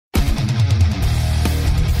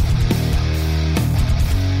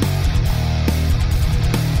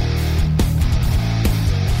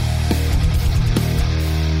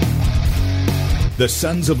The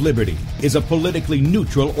Sons of Liberty is a politically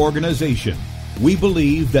neutral organization. We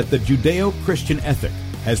believe that the Judeo-Christian ethic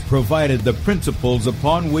has provided the principles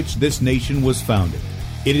upon which this nation was founded.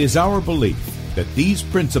 It is our belief that these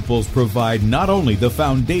principles provide not only the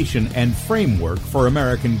foundation and framework for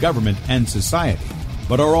American government and society,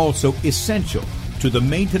 but are also essential to the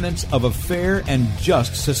maintenance of a fair and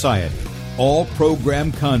just society. All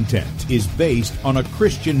program content is based on a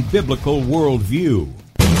Christian biblical worldview.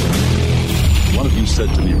 One of you said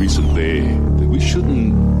to me recently that we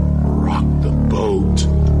shouldn't rock the boat.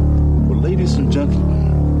 Well, ladies and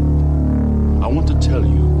gentlemen, I want to tell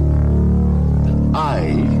you that I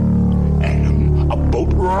am a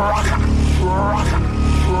boat rocker.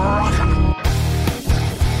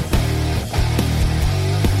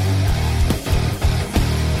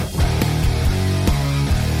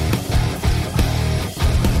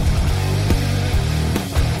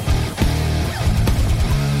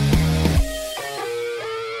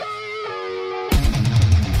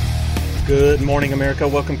 Good morning, America.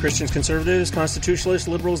 Welcome, Christians, conservatives, constitutionalists,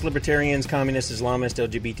 liberals, libertarians, communists, Islamists,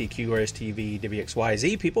 LGBTQ, RSTV,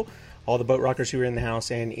 WXYZ people, all the boat rockers who are in the house,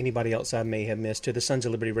 and anybody else I may have missed, to the Sons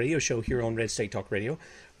of Liberty radio show here on Red State Talk Radio.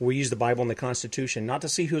 We use the Bible and the Constitution not to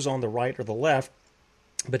see who's on the right or the left,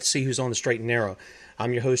 but to see who's on the straight and narrow.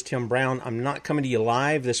 I'm your host, Tim Brown. I'm not coming to you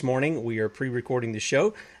live this morning. We are pre-recording the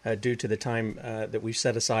show due to the time that we've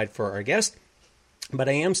set aside for our guest. But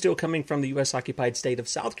I am still coming from the U.S.-occupied state of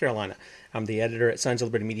South Carolina. I'm the editor at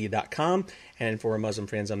sonsoflibertymedia.com, and for our Muslim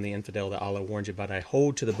friends, I'm the infidel that Allah warned you about. I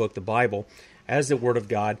hold to the book, the Bible, as the Word of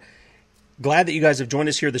God. Glad that you guys have joined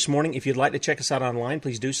us here this morning. If you'd like to check us out online,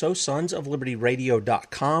 please do so,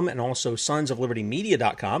 sonsoflibertyradio.com and also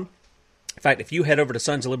sonsoflibertymedia.com. In fact, if you head over to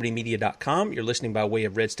sonsoflibertymedia.com, you're listening by way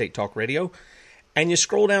of Red State Talk Radio, and you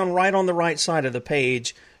scroll down right on the right side of the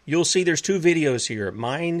page, you'll see there's two videos here.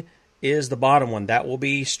 Mine is the bottom one. That will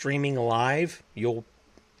be streaming live. If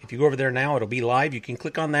you go over there now, it'll be live. You can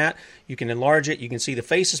click on that. You can enlarge it. You can see the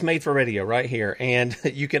Faces Made for Radio right here. And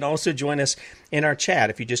you can also join us in our chat.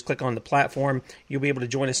 If you just click on the platform, you'll be able to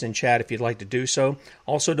join us in chat if you'd like to do so.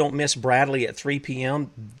 Also, don't miss Bradley at 3 p.m.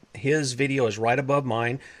 His video is right above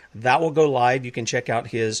mine. That will go live. You can check out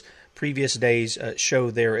his previous day's show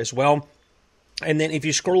there as well. And then if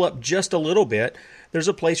you scroll up just a little bit, there's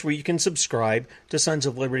a place where you can subscribe to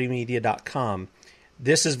sonsoflibertymedia.com.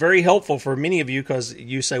 This is very helpful for many of you because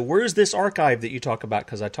you say, where's this archive that you talk about?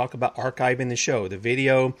 Because I talk about archiving the show, the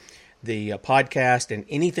video, the podcast, and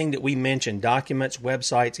anything that we mention, documents,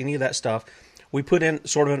 websites, any of that stuff, we put in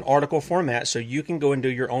sort of an article format so you can go and do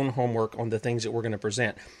your own homework on the things that we're going to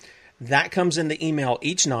present. That comes in the email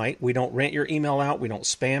each night. We don't rent your email out. We don't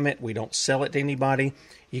spam it. We don't sell it to anybody.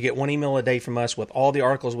 You get one email a day from us with all the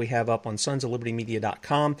articles we have up on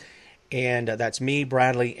sonsoflibertymedia.com. And that's me,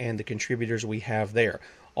 Bradley, and the contributors we have there.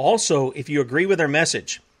 Also, if you agree with our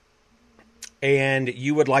message and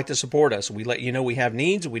you would like to support us, we let you know we have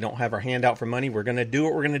needs. We don't have our hand out for money. We're going to do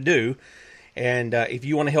what we're going to do. And if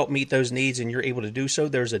you want to help meet those needs and you're able to do so,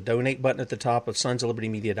 there's a donate button at the top of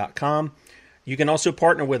sonsoflibertymedia.com. You can also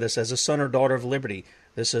partner with us as a son or daughter of liberty.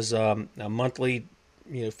 This is a monthly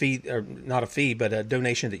fee, or not a fee, but a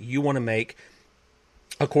donation that you want to make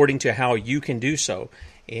according to how you can do so.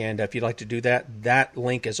 And if you'd like to do that, that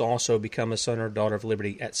link is also become a son or daughter of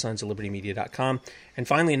liberty at sonsoflibertymedia.com. And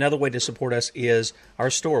finally, another way to support us is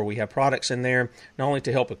our store. We have products in there, not only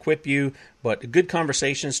to help equip you, but good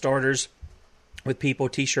conversation starters with people,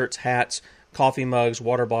 t-shirts, hats, coffee mugs,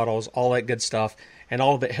 water bottles, all that good stuff. And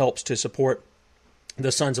all of it helps to support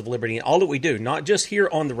the Sons of Liberty and all that we do, not just here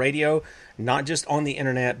on the radio, not just on the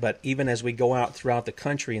internet, but even as we go out throughout the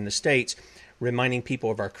country and the states, reminding people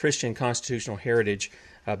of our Christian constitutional heritage.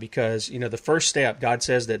 Because, the first step, God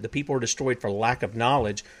says that the people are destroyed for lack of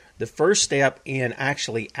knowledge. The first step in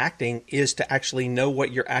actually acting is to actually know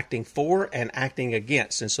what you're acting for and acting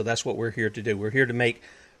against. And so that's what we're here to do. We're here to make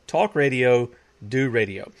talk radio do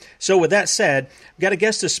radio. So with that said, we've got a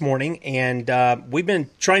guest this morning, and we've been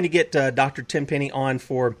trying to get Dr. Tenpenny on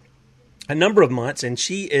for a number of months, and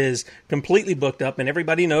she is completely booked up, and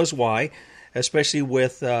everybody knows why, especially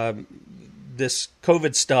with this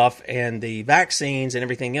COVID stuff and the vaccines and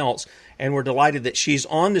everything else. And we're delighted that she's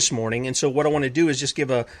on this morning. And so what I want to do is just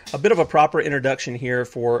give a bit of a proper introduction here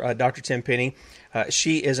for Dr. Tenpenny.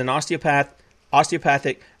 She is an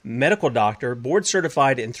osteopathic medical doctor, board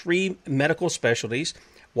certified in 3 medical specialties,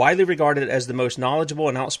 widely regarded as the most knowledgeable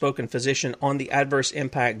and outspoken physician on the adverse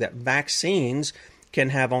impact that vaccines can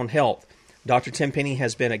have on health. Dr. Tenpenny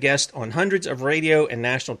has been a guest on hundreds of radio and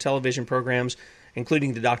national television programs,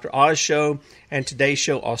 including the Dr. Oz Show and Today's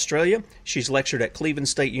Show Australia. She's lectured at Cleveland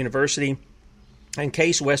State University and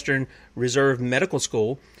Case Western Reserve Medical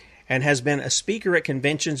School, and has been a speaker at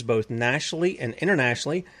conventions both nationally and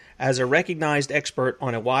internationally as a recognized expert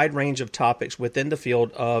on a wide range of topics within the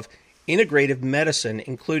field of integrative medicine,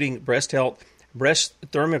 including breast health, breast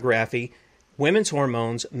thermography, women's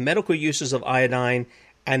hormones, medical uses of iodine,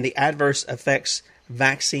 and the adverse effects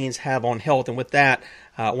vaccines have on health. And with that,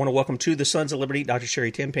 I want to welcome to the Sons of Liberty, Dr.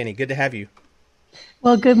 Sherri Tenpenny. Good to have you.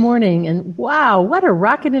 Well, good morning. And wow, what a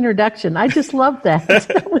rocket introduction. I just love that.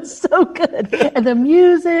 That was so good. And the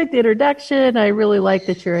music, the introduction, I really like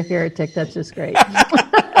that you're a heretic. That's just great.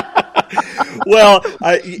 Well,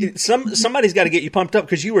 somebody's got to get you pumped up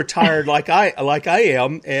because you were tired like I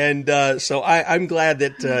am. And so I'm glad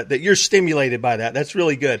that you're stimulated by that. That's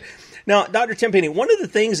really good. Now, Dr. Tenpenny, one of the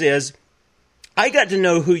things is I got to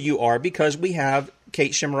know who you are because we have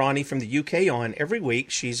Kate Shemirani from the UK on every week.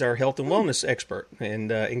 She's our health and wellness expert, and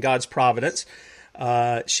in God's providence,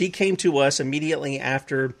 she came to us immediately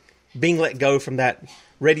after being let go from that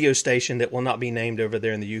radio station that will not be named over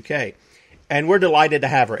there in the UK. And we're delighted to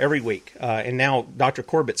have her every week. And now Dr.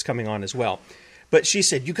 Corbett's coming on as well. But she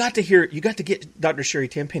said, you got to get Dr. Sherri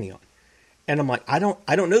Tenpenny on. And I'm like, I don't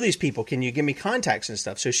know these people. Can you give me contacts and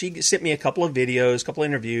stuff? So she sent me a couple of videos, a couple of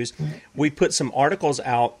interviews. We put some articles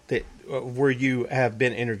out that where you have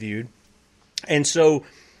been interviewed. And so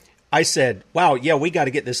I said, wow, yeah, we got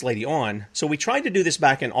to get this lady on. So we tried to do this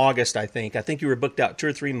back in August, I think. I think you were booked out 2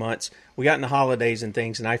 or 3 months. We got in the holidays and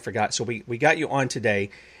things, and I forgot. So we got you on today.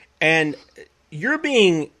 And you're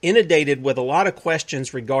being inundated with a lot of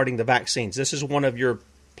questions regarding the vaccines. This is one of your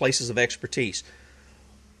places of expertise.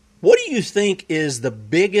 What do you think is the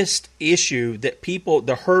biggest issue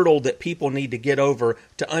the hurdle that people need to get over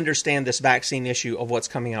to understand this vaccine issue of what's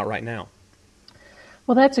coming out right now?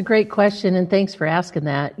 Well, that's a great question, and thanks for asking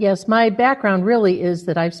that. Yes, my background really is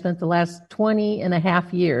that I've spent the last 20 and a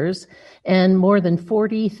half years and more than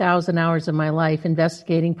 40,000 hours of my life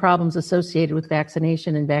investigating problems associated with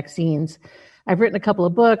vaccination and vaccines. I've written a couple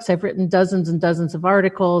of books. I've written dozens and dozens of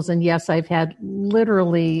articles. And yes, I've had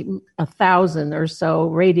literally 1,000 or so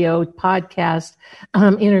radio podcast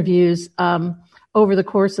interviews over the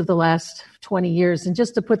course of the last 20 years. And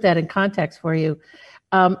just to put that in context for you,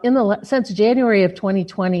 since January of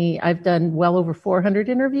 2020, I've done well over 400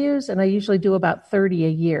 interviews, and I usually do about 30 a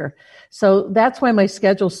year. So that's why my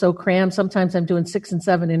schedule's so crammed. Sometimes I'm doing 6 and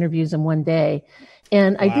 7 interviews in one day.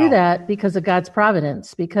 And I do that because of God's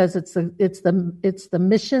providence, because it's the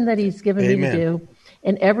mission that He's given me to do.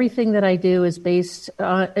 And everything that I do is based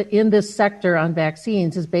in this sector on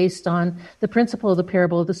vaccines is based on the principle of the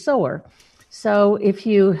parable of the sower. So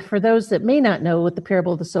for those that may not know what the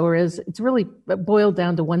parable of the sower is, it's really boiled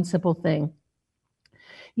down to one simple thing.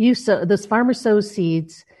 This farmer sows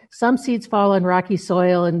seeds. Some seeds fall on rocky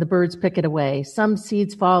soil and the birds pick it away. Some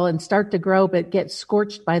seeds fall and start to grow but get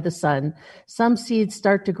scorched by the sun. Some seeds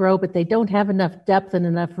start to grow but they don't have enough depth and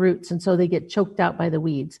enough roots, and so they get choked out by the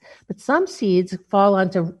weeds. But some seeds fall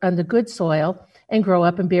onto good soil and grow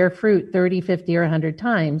up and bear fruit 30, 50, or 100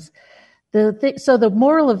 times. So the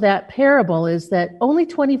moral of that parable is that only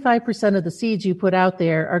 25% of the seeds you put out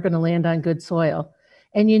there are going to land on good soil.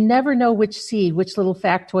 And you never know which little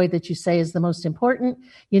factoid that you say is the most important.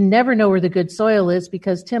 You never know where the good soil is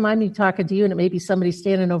because, Tim, I'm talking to you and it may be somebody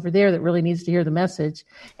standing over there that really needs to hear the message.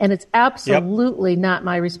 And it's absolutely not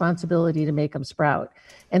my responsibility to make them sprout.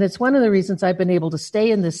 And it's one of the reasons I've been able to stay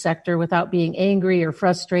in this sector without being angry or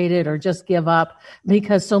frustrated or just give up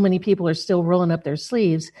because so many people are still rolling up their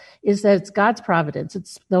sleeves, is that it's God's providence.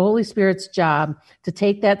 It's the Holy Spirit's job to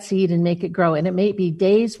take that seed and make it grow. And it may be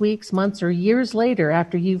days, weeks, months, or years later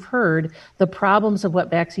after you've heard the problems of what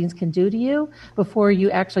vaccines can do to you before you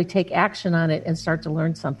actually take action on it and start to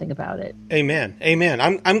learn something about it. Amen. Amen.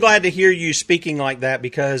 I'm glad to hear you speaking like that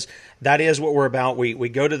because that is what we're about. We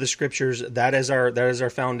go to the scriptures. That is our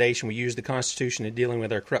foundation. We use the Constitution in dealing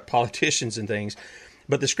with our corrupt politicians and things.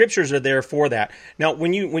 But the scriptures are there for that. Now,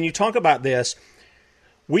 when you talk about this,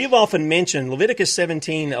 we've often mentioned Leviticus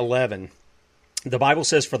 17:11. The Bible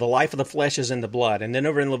says, "For the life of the flesh is in the blood." And then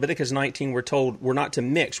over in Leviticus 19, we're told we're not to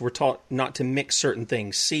mix. We're taught not to mix certain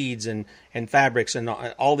things, seeds and fabrics and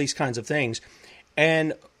all these kinds of things.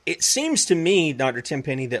 And it seems to me, Dr.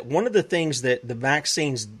 Tenpenny, that one of the things that the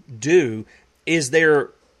vaccines do is they're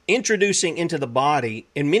introducing into the body,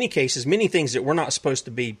 in many cases, many things that we're not supposed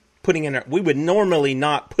to be putting in we would normally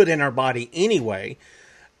not put in our body anyway.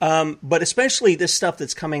 But especially this stuff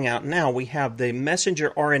that's coming out now, we have the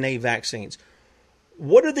messenger RNA vaccines.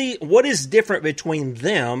 What is different between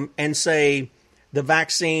them and, say, the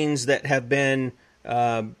vaccines that have been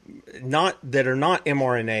that are not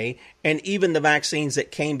mRNA, and even the vaccines that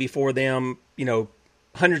came before them,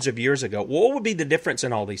 hundreds of years ago. What would be the difference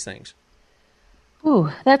in all these things? Ooh,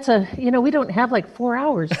 we don't have like 4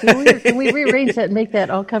 hours, do we? Or can we rearrange that and make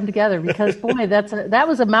that all come together? Because, boy, that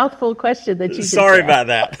was a mouthful question that you just Sorry asked. about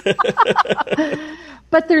that.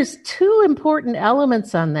 But there's two important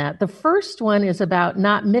elements on that. The first one is about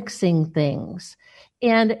not mixing things.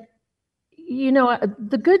 And,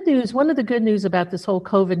 the good news, one of the good news about this whole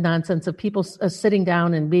COVID nonsense of people sitting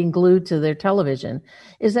down and being glued to their television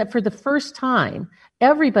is that for the first time,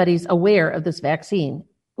 everybody's aware of this vaccine,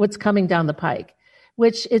 what's coming down the pike,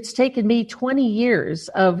 which it's taken me 20 years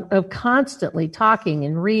of constantly talking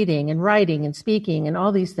and reading and writing and speaking and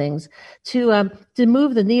all these things to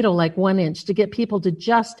move the needle like 1 inch, to get people to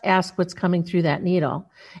just ask what's coming through that needle.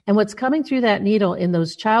 And what's coming through that needle in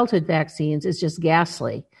those childhood vaccines is just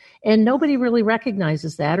ghastly. And nobody really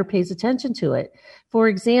recognizes that or pays attention to it. For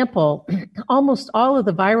example, almost all of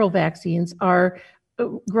the viral vaccines are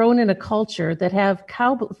grown in a culture that have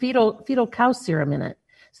fetal cow serum in it.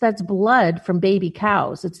 So that's blood from baby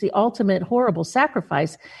cows. It's the ultimate horrible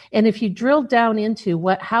sacrifice. And if you drill down into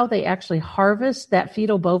how they actually harvest that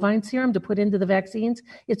fetal bovine serum to put into the vaccines,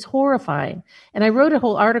 it's horrifying. And I wrote a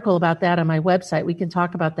whole article about that on my website. We can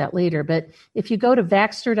talk about that later. But if you go to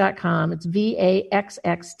Vaxxter.com, it's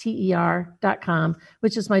VAXXTER.com,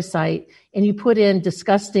 which is my site, and you put in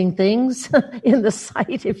disgusting things in the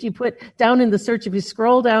site, if you put down in the search, if you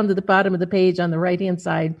scroll down to the bottom of the page on the right-hand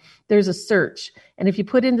side, there's a search. And if you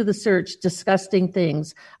put into the search disgusting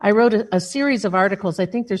things, I wrote a series of articles, I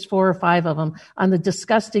think there's 4 or 5 of them, on the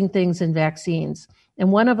disgusting things in vaccines.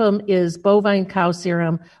 And one of them is bovine cow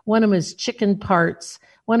serum. One of them is chicken parts.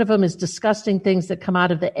 One of them is disgusting things that come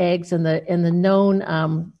out of the eggs and the known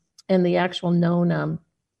and the actual known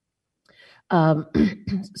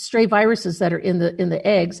stray viruses that are in the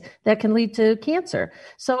eggs that can lead to cancer.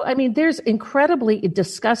 So, I mean, there's incredibly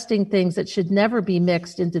disgusting things that should never be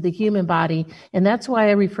mixed into the human body. And that's why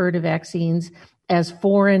I refer to vaccines as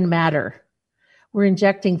foreign matter. We're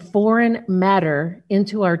injecting foreign matter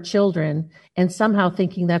into our children and somehow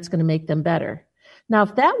thinking that's going to make them better. Now,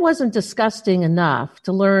 if that wasn't disgusting enough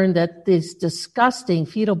to learn that this disgusting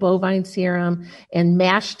fetal bovine serum and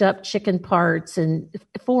mashed up chicken parts and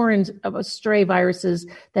foreign stray viruses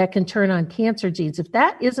that can turn on cancer genes, if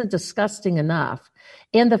that isn't disgusting enough,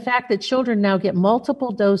 and the fact that children now get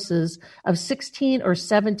multiple doses of 16 or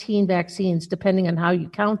 17 vaccines, depending on how you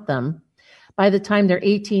count them, by the time they're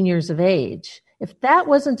 18 years of age, if that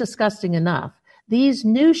wasn't disgusting enough, these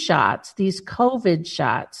new shots, these COVID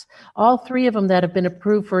shots, all 3 of them that have been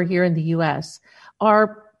approved for here in the U.S.,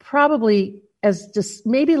 are probably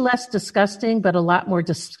maybe less disgusting, but a lot more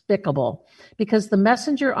despicable. Because the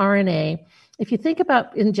messenger RNA, if you think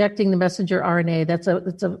about injecting the messenger RNA,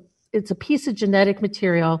 it's a piece of genetic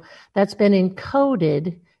material that's been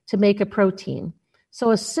encoded to make a protein.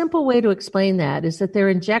 So a simple way to explain that is that they're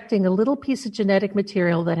injecting a little piece of genetic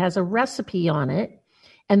material that has a recipe on it,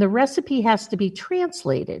 and the recipe has to be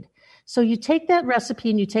translated. So you take that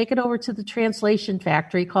recipe and you take it over to the translation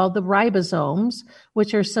factory called the ribosomes,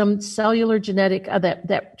 which are some cellular genetic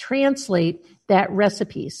that translate that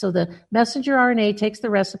recipe. So the messenger RNA takes the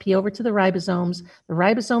recipe over to the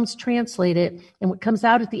ribosomes translate it, and what comes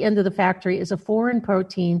out at the end of the factory is a foreign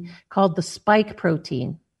protein called the spike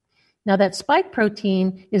protein. Now, that spike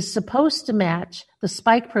protein is supposed to match the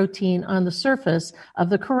spike protein on the surface of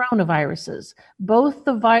the coronaviruses, both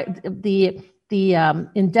the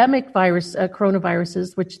endemic virus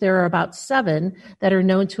coronaviruses, which there are about 7 that are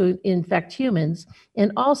known to infect humans,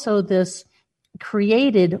 and also this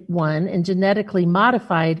created one and genetically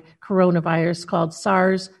modified coronavirus called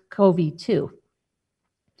SARS-CoV-2.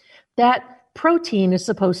 That protein is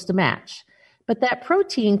supposed to match. But that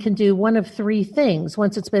protein can do one of 3 things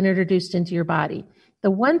once it's been introduced into your body.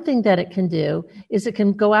 The one thing that it can do is it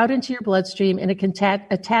can go out into your bloodstream and it can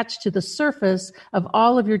attach to the surface of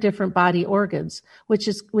all of your different body organs,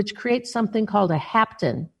 which creates something called a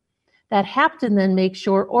hapten. That hapten then makes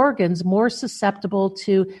your organs more susceptible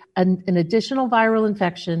to an additional viral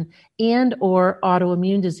infection and or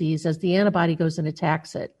autoimmune disease as the antibody goes and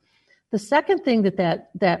attacks it. The second thing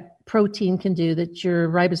that protein can do that your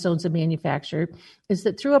ribosomes have manufactured is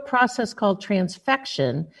that through a process called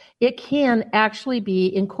transfection, it can actually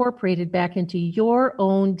be incorporated back into your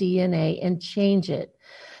own DNA and change it.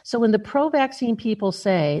 So when the pro-vaccine people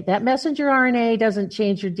say that messenger RNA doesn't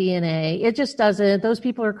change your DNA, it just doesn't, those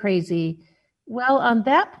people are crazy. Well, on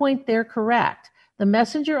that point, they're correct. The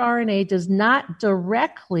messenger RNA does not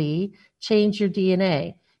directly change your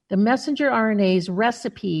DNA. The messenger RNA's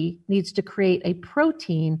recipe needs to create a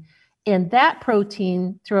protein, And that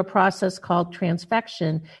protein, through a process called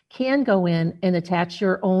transfection, can go in and attach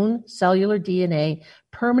your own cellular DNA,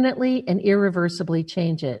 permanently and irreversibly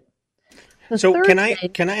change it. So can I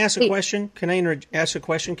ask a question? Can I ask a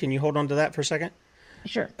question? Can you hold on to that for a second?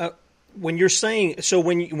 Sure. When you're saying, so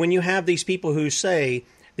when you have these people who say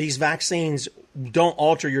these vaccines don't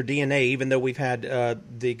alter your DNA, even though we've had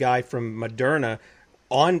the guy from Moderna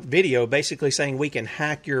on video basically saying we can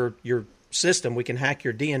hack your system, we can hack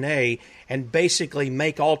your DNA and basically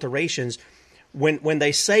make alterations. When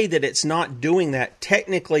they say that it's not doing that,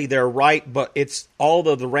 technically they're right, but it's all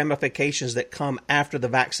of the ramifications that come after the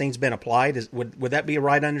vaccine's been applied. Would that be a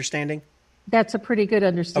right understanding? That's a pretty good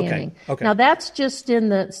understanding. Okay. Now that's just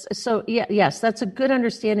yes, that's a good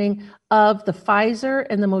understanding of the Pfizer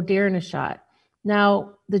and the Moderna shot.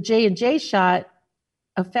 Now the J&J shot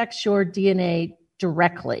affects your DNA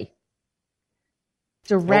directly.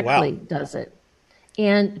 Does it,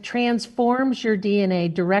 and transforms your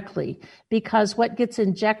DNA directly, because what gets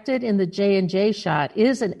injected in the J&J shot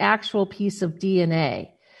is an actual piece of DNA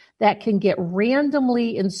that can get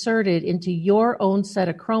randomly inserted into your own set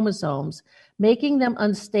of chromosomes, making them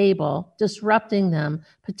unstable, disrupting them,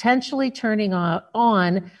 potentially turning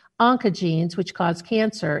on oncogenes, which cause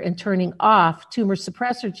cancer, and turning off tumor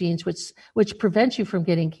suppressor genes, which prevent you from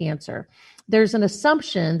getting cancer. There's an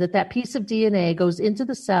assumption that piece of DNA goes into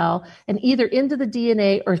the cell and either into the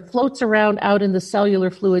DNA or floats around out in the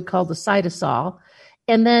cellular fluid called the cytosol,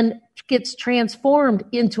 and then gets transformed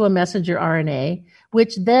into a messenger RNA,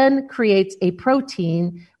 which then creates a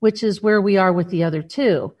protein, which is where we are with the other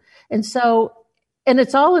two. And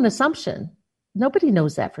it's all an assumption. Nobody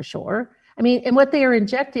knows that for sure. I mean, and what they are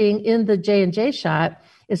injecting in the J&J shot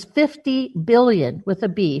is 50 billion, with a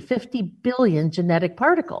B, 50 billion genetic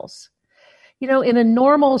particles. You know, in a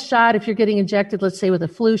normal shot, if you're getting injected, let's say with a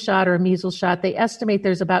flu shot or a measles shot, they estimate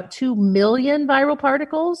there's about 2 million viral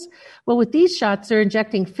particles. Well, with these shots, they're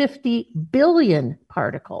injecting 50 billion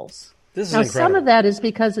particles. This is now, incredible. Some of that is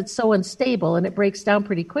because it's so unstable and it breaks down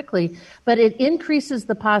pretty quickly, but it increases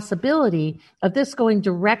the possibility of this going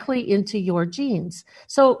directly into your genes.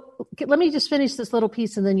 So let me just finish this little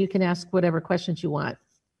piece and then you can ask whatever questions you want.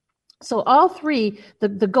 So all three, the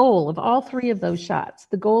goal of all three of those shots,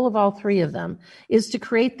 the goal of all three of them is to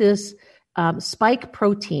create this spike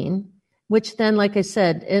protein, which then, like I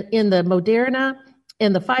said, in the Moderna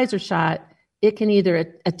and the Pfizer shot, it can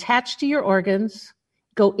either attach to your organs,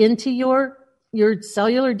 go into your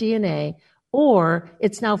cellular DNA, or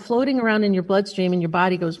it's now floating around in your bloodstream and your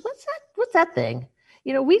body goes, what's that thing?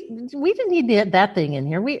 You know, we didn't need that thing in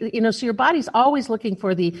here. So your body's always looking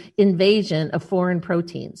for the invasion of foreign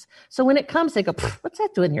proteins. So when it comes, they go, what's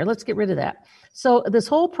that doing here? Let's get rid of that. So this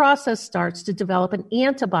whole process starts to develop an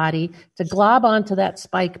antibody to glob onto that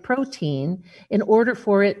spike protein in order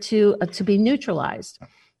for it to be neutralized.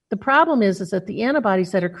 The problem is that the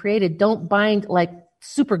antibodies that are created don't bind like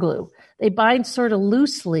super glue. They bind sort of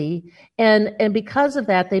loosely, and because of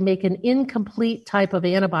that, they make an incomplete type of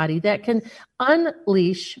antibody that can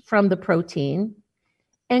unleash from the protein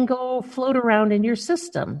and go float around in your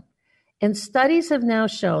system. And studies have now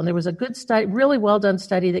shown, there was a good study, really well done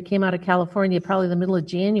study that came out of California, probably the middle of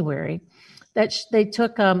January, that they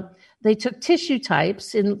took tissue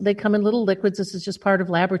types, and they come in little liquids. This is just part of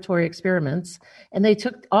laboratory experiments. And they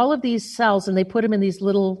took all of these cells and they put them in these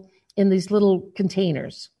little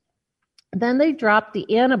containers. Then they dropped the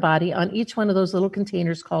antibody on each one of those little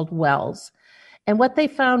containers called wells. And what they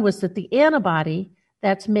found was that the antibody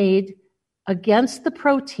that's made against the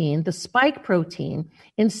protein, the spike protein,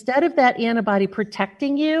 instead of that antibody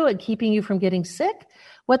protecting you and keeping you from getting sick,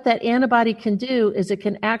 what that antibody can do is it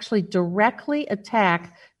can actually directly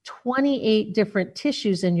attack 28 different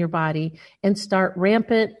tissues in your body and start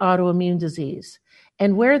rampant autoimmune disease.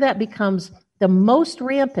 And where that becomes the most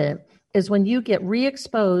rampant is when you get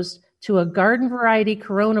re-exposed to a garden variety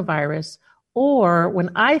coronavirus, or when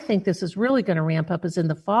I think this is really going to ramp up is in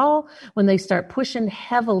the fall, when they start pushing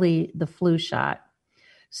heavily the flu shot.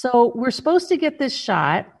 So we're supposed to get this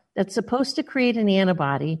shot that's supposed to create an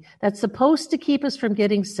antibody that's supposed to keep us from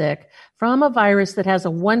getting sick from a virus that has a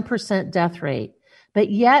 1% death rate. But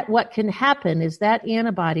yet what can happen is that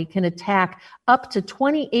antibody can attack up to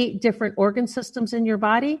 28 different organ systems in your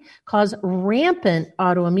body, cause rampant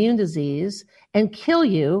autoimmune disease, and kill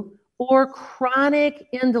you, or chronic,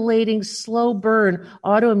 indolating, slow burn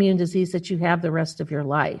autoimmune disease that you have the rest of your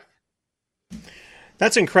life.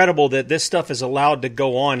 That's incredible that this stuff is allowed to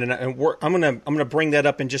go on, and I'm gonna bring that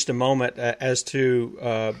up in just a moment as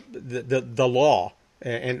to the law.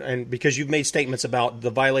 And because you've made statements about the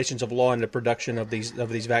violations of law in the production of these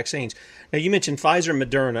vaccines. Now, you mentioned Pfizer and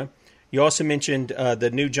Moderna. You also mentioned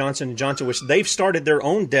the new Johnson & Johnson, which they've started their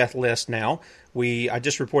own death list now. I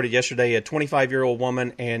just reported yesterday a 25-year-old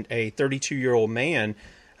woman and a 32-year-old man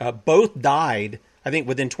both died, I think,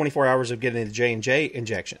 within 24 hours of getting the J&J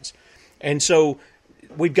injections. And so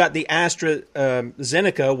we've got the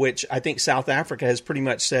AstraZeneca, which I think South Africa has pretty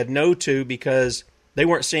much said no to because they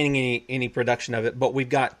weren't seeing any production of it. But we've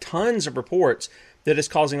got tons of reports that it's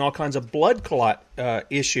causing all kinds of blood clot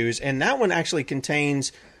issues. And that one actually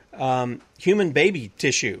contains human baby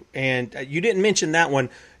tissue. And you didn't mention that one.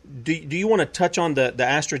 Do you want to touch on the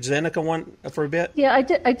AstraZeneca one for a bit? Yeah, I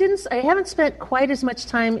haven't spent quite as much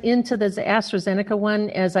time into the AstraZeneca one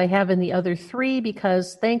as I have in the other three,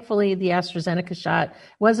 because thankfully the AstraZeneca shot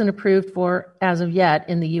wasn't approved for as of yet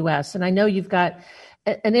in the U.S. And I know you've got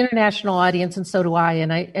an international audience, and so do I.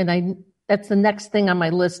 And I that's the next thing on my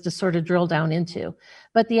list to sort of drill down into.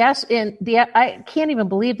 But I can't even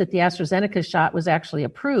believe that the AstraZeneca shot was actually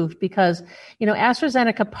approved, because,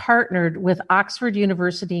 AstraZeneca partnered with Oxford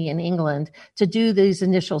University in England to do these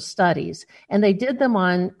initial studies, and they did them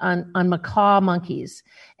on macaque monkeys.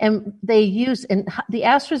 And the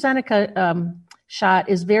AstraZeneca shot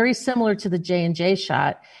is very similar to the J&J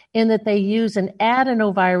shot in that they use an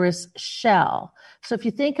adenovirus shell. So if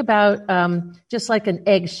you think about just like an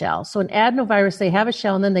egg shell, so an adenovirus, they have a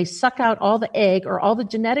shell and then they suck out all the egg or all the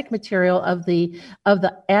genetic material of the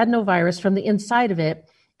adenovirus from the inside of it,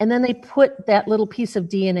 and then they put that little piece of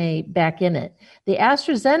DNA back in it. The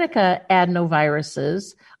AstraZeneca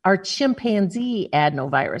adenoviruses are chimpanzee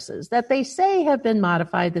adenoviruses that they say have been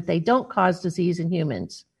modified, that they don't cause disease in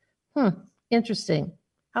humans. Interesting.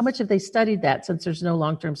 How much have they studied that, since there's no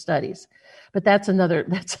long-term studies? But that's a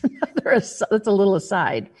little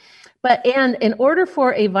aside. And in order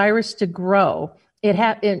for a virus to grow,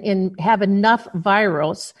 have enough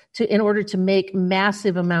virals in order to make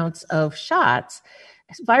massive amounts of shots,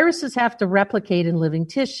 viruses have to replicate in living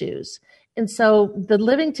tissues. And so the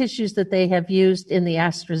living tissues that they have used in the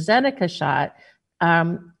AstraZeneca shot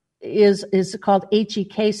is called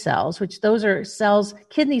HEK cells, which those are cells,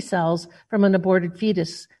 kidney cells from an aborted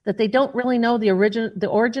fetus, that they don't really know the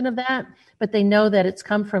origin of that, but they know that it's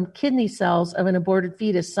come from kidney cells of an aborted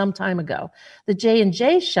fetus some time ago. The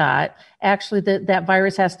J&J shot, actually, that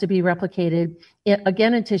virus has to be replicated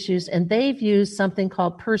again in tissues, and they've used something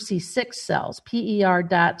called PER-C6 cells,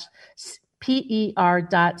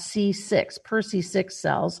 PER.C6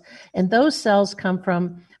 cells, and those cells come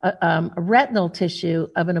from a retinal tissue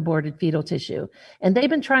of an aborted fetal tissue. And they've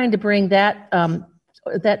been trying to bring that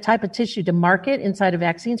type of tissue to market inside of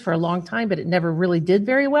vaccines for a long time, but it never really did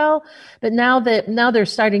very well. But now they're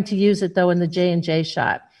starting to use it, though, in the J&J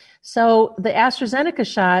shot. So the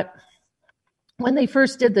AstraZeneca shot, when they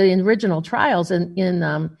first did the original trials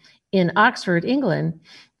in Oxford, England,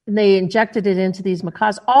 and they injected it into these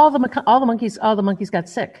macaques, all the monkeys got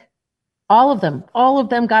sick. All of them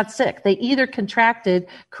got sick. They either contracted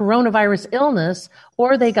coronavirus illness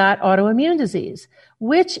or they got autoimmune disease,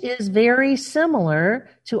 which is very similar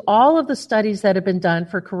to all of the studies that have been done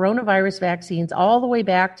for coronavirus vaccines all the way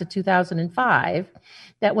back to 2005,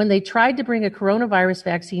 that when they tried to bring a coronavirus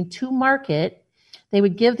vaccine to market, they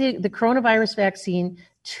would give the coronavirus vaccine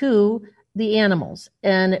to the animals.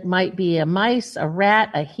 And it might be a mice, a rat,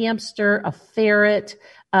 a hamster, a ferret,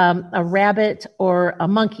 a rabbit, or a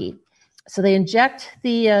monkey. So they inject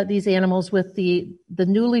these animals with the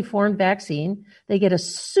newly formed vaccine. They get a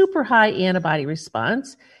super high antibody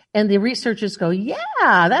response, and the researchers go,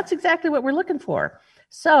 yeah, that's exactly what we're looking for.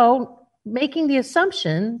 So making the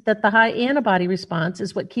assumption that the high antibody response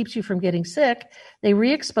is what keeps you from getting sick, they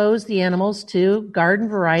re-expose the animals to garden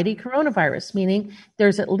variety coronavirus, meaning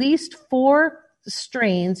there's at least 4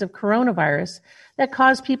 strains of coronavirus that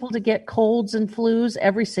cause people to get colds and flus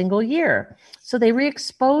every single year. So they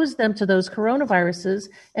re-exposed them to those coronaviruses,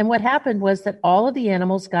 and what happened was that all of the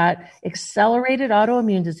animals got accelerated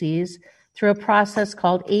autoimmune disease through a process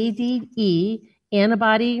called ADE,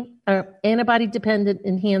 antibody-dependent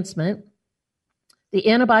enhancement. The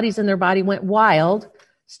antibodies in their body went wild,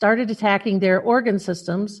 started attacking their organ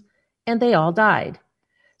systems, and they all died.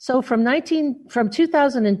 So from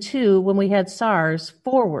 2002, when we had SARS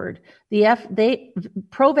forward, the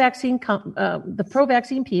pro-vaccine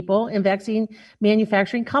people and vaccine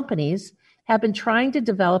manufacturing companies have been trying to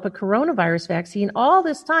develop a coronavirus vaccine all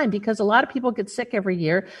this time, because a lot of people get sick every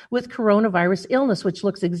year with coronavirus illness, which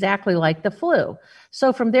looks exactly like the flu.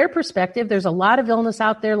 So from their perspective, there's a lot of illness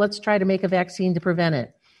out there. Let's try to make a vaccine to prevent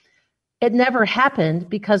it. It never happened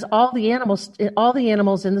because all the animals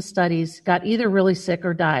in the studies got either really sick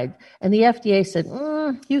or died. And the FDA said,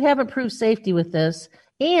 you haven't proved safety with this.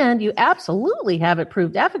 And you absolutely haven't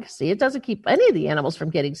proved efficacy. It doesn't keep any of the animals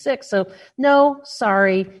from getting sick. So no,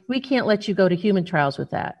 sorry, we can't let you go to human trials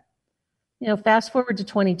with that. Fast forward to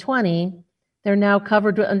 2020, they're now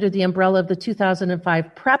covered under the umbrella of the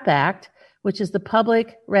 2005 PrEP Act, which is the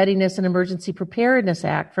Public Readiness and Emergency Preparedness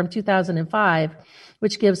Act from 2005,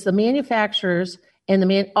 which gives the manufacturers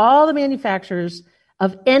and all the manufacturers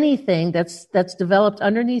of anything that's developed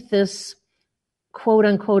underneath this quote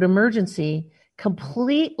unquote emergency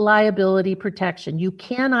complete liability protection. You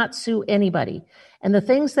cannot sue anybody. And the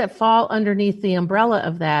things that fall underneath the umbrella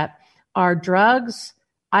of that are drugs,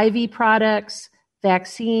 IV products,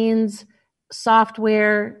 vaccines,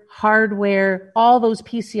 software, hardware, all those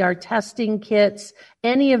PCR testing kits,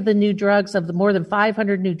 any of the new drugs, of the more than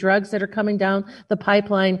 500 new drugs that are coming down the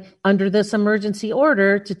pipeline under this emergency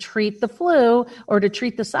order to treat the flu or to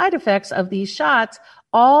treat the side effects of these shots,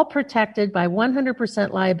 all protected by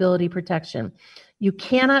 100% liability protection. You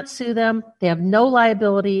cannot sue them. They have no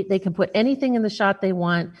liability. They can put anything in the shot they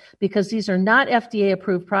want because these are not FDA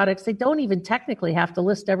approved products. They don't even technically have to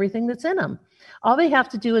list everything that's in them. All they have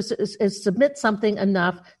to do is submit something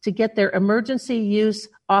enough to get their emergency use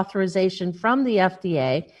authorization from the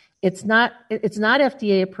FDA. It's not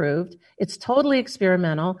FDA approved. It's totally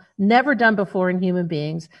experimental, never done before in human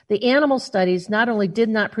beings. The animal studies not only did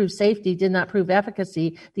not prove safety, did not prove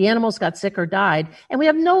efficacy, the animals got sick or died. And we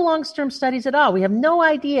have no long-term studies at all. We have no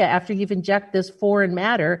idea after you've injected this foreign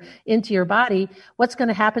matter into your body, what's going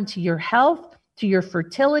to happen to your health, to your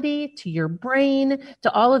fertility, to your brain,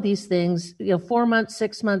 to all of these things, 4 months,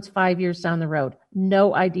 6 months, 5 years down the road.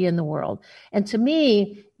 No idea in the world. And to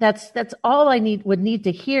me, that's all I would need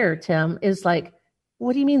to hear, Tim, is like,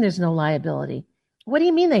 what do you mean there's no liability? What do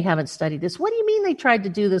you mean they haven't studied this? What do you mean they tried to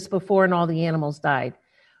do this before and all the animals died?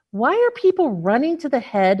 Why are people running to the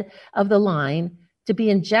head of the line to be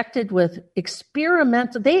injected with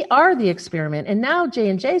experimental? They are the experiment. And now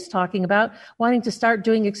J&J is talking about wanting to start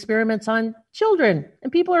doing experiments on children.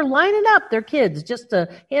 And people are lining up their kids just to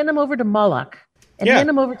hand them over to Moloch and hand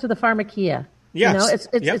them over to the pharmakia. Yes.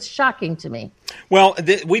 It's shocking to me. Well,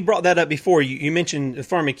 we brought that up before. You mentioned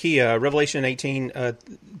pharmakia, Revelation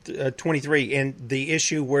 18:23, and the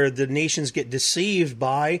issue where the nations get deceived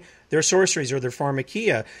by their sorceries or their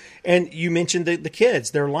pharmakia. And you mentioned the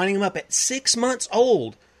kids. They're lining them up at 6 months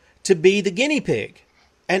old to be the guinea pig.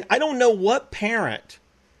 And I don't know what parent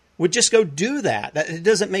would just go do that. It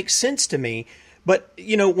doesn't make sense to me. But,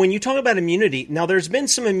 when you talk about immunity, now there's been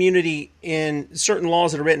some immunity in certain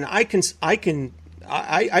laws that are written. I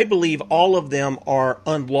believe all of them are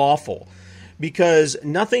unlawful because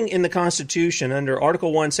nothing in the Constitution under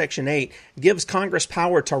Article 1, Section 8 gives Congress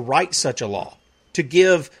power to write such a law,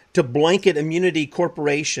 to blanket immunity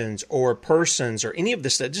corporations or persons or any of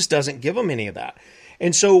this. That just doesn't give them any of that.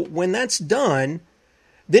 And so when that's done,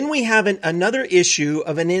 then we have another issue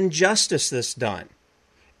of an injustice that's done.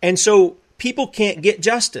 And so people can't get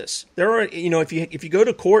justice. There are, if you go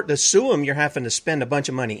to court to sue them, you're having to spend a bunch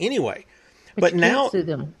of money anyway. But now, sue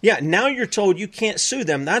them. Yeah, now you're told you can't sue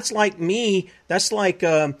them. That's like me. That's like,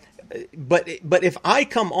 but if I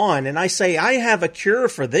come on and I say I have a cure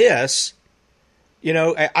for this,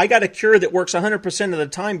 I got a cure that works 100% of the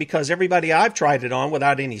time because everybody I've tried it on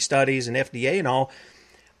without any studies and FDA and all,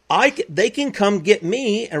 they can come get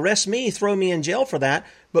me, arrest me, throw me in jail for that.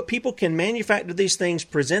 But people can manufacture these things,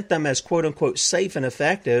 present them as quote unquote safe and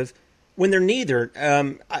effective when they're neither.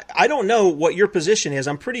 I don't know what your position is.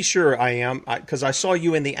 I'm pretty sure I am because I saw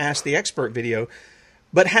you in the Ask the Expert video.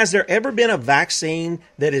 But has there ever been a vaccine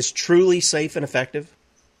that is truly safe and effective?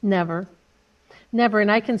 Never.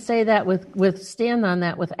 And I can say that stand on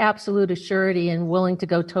that with absolute assurity and willing to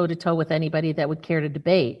go toe to toe with anybody that would care to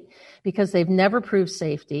debate because they've never proved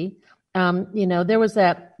safety. There was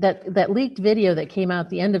that leaked video that came out at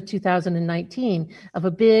the end of 2019 of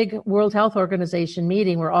a big World Health Organization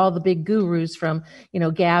meeting where all the big gurus from,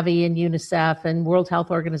 Gavi and UNICEF and World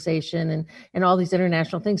Health Organization and all these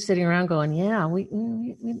international things sitting around going, yeah, we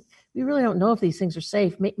really don't know if these things are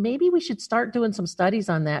safe. Maybe we should start doing some studies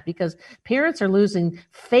on that because parents are losing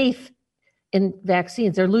faith in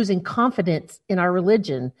vaccines. They're losing confidence in our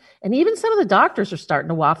religion. And even some of the doctors are starting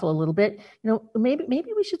to waffle a little bit. Maybe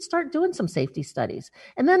we should start doing some safety studies.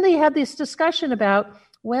 And then they had this discussion about,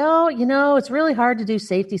 well, it's really hard to do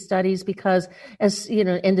safety studies because and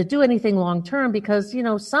to do anything long term because,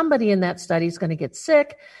 somebody in that study is going to get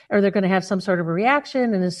sick or they're going to have some sort of a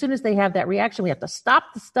reaction. And as soon as they have that reaction, we have to stop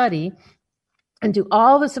the study and do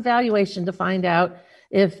all this evaluation to find out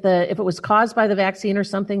If it was caused by the vaccine or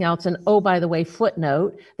something else, and oh, by the way,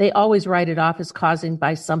 footnote, they always write it off as causing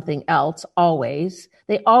by something else, always.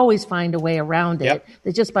 They always find a way around it. Yep.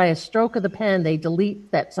 That just by a stroke of the pen, they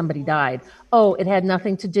delete that somebody died. Oh, it had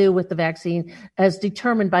nothing to do with the vaccine as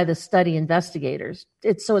determined by the study investigators.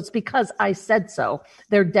 It's because I said so.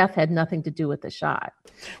 Their death had nothing to do with the shot.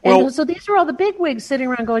 Well, And so these are all the big wigs sitting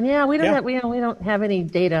around going, yeah, we Yeah. don't have any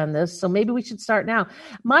data on this. So maybe we should start now.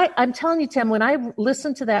 I'm telling you, Tim, when I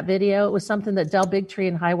listened to that video, it was something that Del Bigtree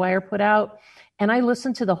and Highwire put out. And I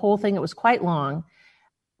listened to the whole thing. It was quite long.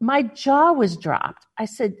 My jaw was dropped. I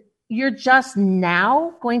said, you're just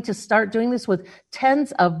now going to start doing this with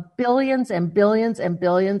tens of billions and billions and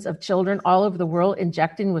billions of children all over the world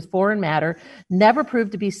injecting with foreign matter, never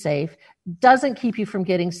proved to be safe, doesn't keep you from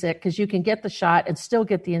getting sick because you can get the shot and still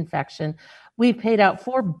get the infection. We've paid out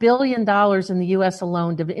 $4 billion in the U.S.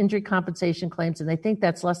 alone to injury compensation claims, and they think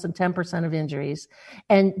that's less than 10% of injuries.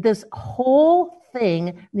 And this whole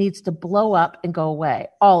thing needs to blow up and go away.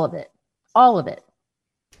 All of it. All of it.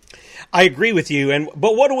 I agree with you.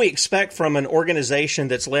 But what do we expect from an organization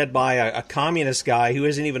that's led by a communist guy who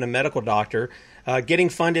isn't even a medical doctor, getting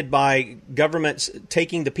funded by governments,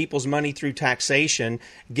 taking the people's money through taxation,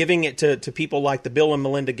 giving it to people like the Bill and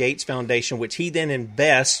Melinda Gates Foundation, which he then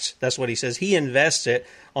invests, that's what he says, he invests it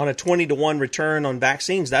on a 20-to-1 return on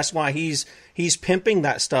vaccines. That's why he's pimping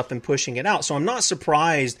that stuff and pushing it out. So I'm not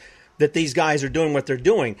surprised that these guys are doing what they're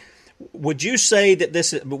doing. Would you say that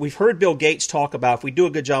this is, we've heard Bill Gates talk about if we do a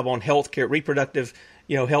good job on healthcare, reproductive,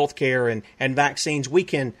 healthcare and vaccines, we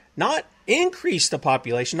can not increase the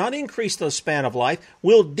population, not increase the span of life,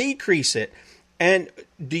 we'll decrease it. And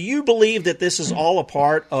do you believe that this is all a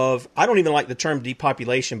part of, I don't even like the term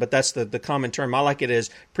depopulation, but that's the common term. I like it as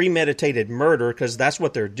premeditated murder because that's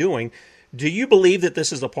what they're doing. Do you believe that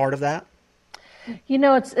this is a part of that?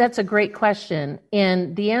 That's a great question.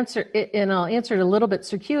 And the answer, and I'll answer it a little bit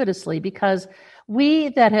circuitously, because we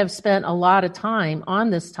that have spent a lot of time on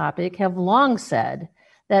this topic have long said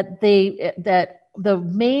that the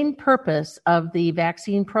main purpose of the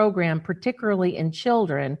vaccine program, particularly in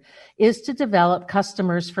children, is to develop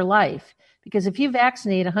customers for life. Because if you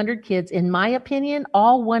vaccinate 100 kids, in my opinion,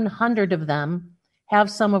 all 100 of them have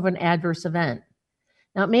some of an adverse event.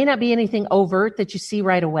 Now, it may not be anything overt that you see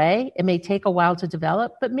right away. It may take a while to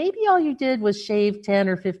develop, but maybe all you did was shave 10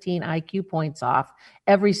 or 15 IQ points off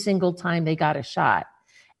every single time they got a shot.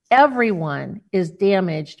 Everyone is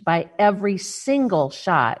damaged by every single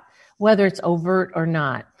shot, whether it's overt or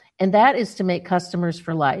not. And that is to make customers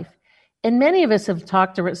for life. And many of us have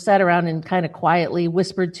sat around and kind of quietly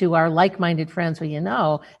whispered to our like-minded friends,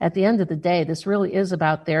 well, at the end of the day, this really is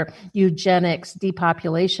about their eugenics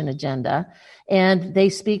depopulation agenda. And they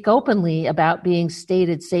speak openly about being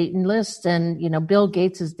stated Satanists. And, Bill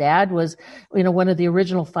Gates' dad was, one of the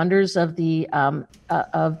original funders of the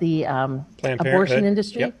abortion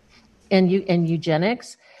industry. Yep. and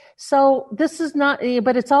eugenics. So this is not,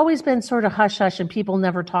 but it's always been sort of hush-hush and people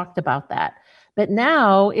never talked about that. But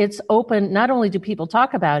now it's open. Not only do people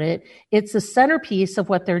talk about it, it's the centerpiece of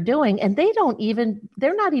what they're doing. And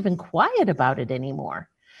they're not even quiet about it anymore.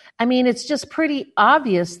 I mean, it's just pretty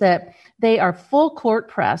obvious that they are full court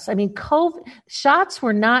press. I mean, shots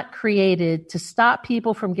were not created to stop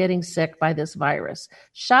people from getting sick by this virus.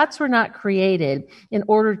 Shots were not created in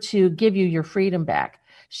order to give you your freedom back.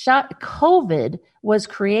 COVID was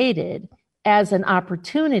created as an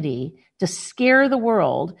opportunity to scare the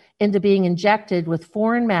world into being injected with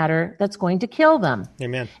foreign matter that's going to kill them.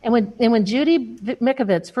 Amen. And when Judy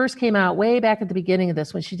Mikovits first came out way back at the beginning of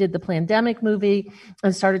this, when she did the Plandemic movie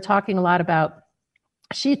and started talking a lot about,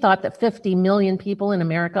 she thought that 50 million people in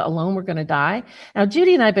America alone were going to die. Now,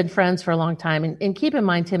 Judy and I have been friends for a long time. And keep in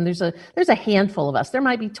mind, Tim, there's a handful of us. There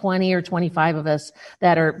might be 20 or 25 of us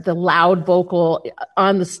that are the loud vocal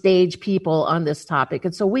on the stage people on this topic.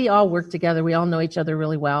 And so we all work together. We all know each other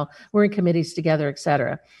really well. We're in committees together, et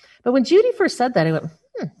cetera. But when Judy first said that, I went,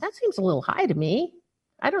 that seems a little high to me.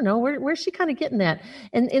 I don't know. Where's she kind of getting that?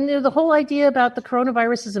 And the whole idea about the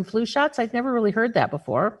coronaviruses and flu shots, I'd never really heard that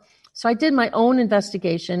before. So I did my own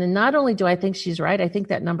investigation, and not only do I think she's right, I think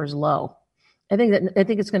that number's low. I think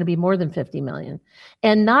it's going to be more than 50 million,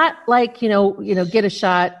 and not like get a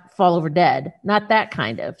shot, fall over dead, not that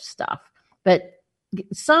kind of stuff. But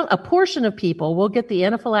a portion of people will get the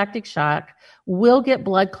anaphylactic shock, will get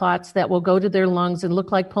blood clots that will go to their lungs and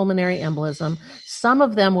look like pulmonary embolism. Some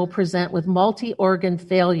of them will present with multi-organ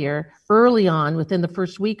failure early on within the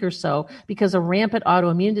first week or so because of rampant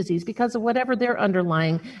autoimmune disease, because of whatever their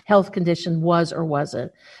underlying health condition was or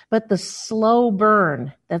wasn't. But the slow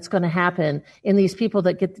burn that's going to happen in these people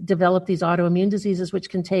that develop these autoimmune diseases, which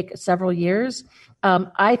can take several years,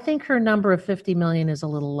 I think her number of 50 million is a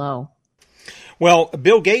little low. Well,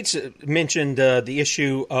 Bill Gates mentioned the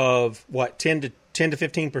issue of 10 to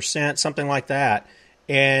 15%, something like that.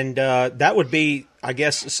 And that would be, I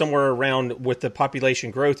guess, somewhere around, with the population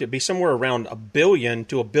growth, it'd be somewhere around 1 billion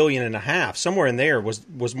to 1.5 billion. Somewhere in there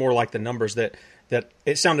was more like the numbers that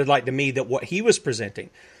it sounded like to me that what he was presenting.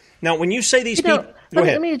 Now, when you say these people,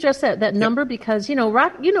 let me address that number, because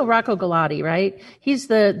Rocco Galati, right? He's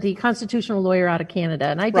the constitutional lawyer out of Canada,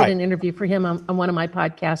 and I did an interview for him on one of my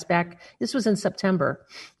podcasts back. This was in September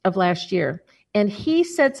of last year, and he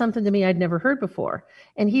said something to me I'd never heard before.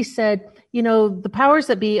 And he said, the powers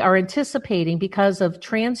that be are anticipating, because of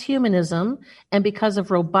transhumanism and because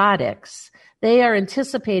of robotics, they are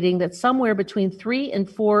anticipating that somewhere between 3 and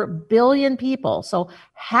 4 billion people, so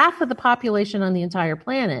half of the population on the entire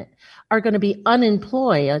planet, are going to be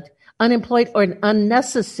unemployed or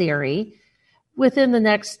unnecessary within the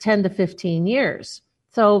next 10 to 15 years.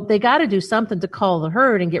 So they got to do something to cull the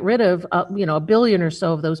herd and get rid of, 1 billion or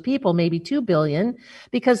so of those people, maybe 2 billion,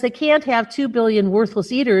 because they can't have 2 billion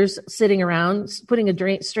worthless eaters sitting around putting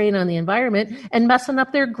a strain on the environment and messing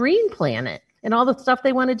up their green planet and all the stuff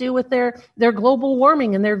they want to do with their global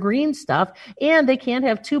warming and their green stuff. And they can't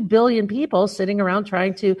have 2 billion people sitting around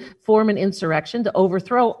trying to form an insurrection to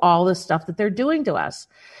overthrow all the stuff that they're doing to us.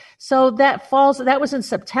 So that was in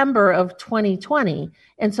September of 2020.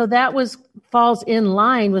 And so that falls in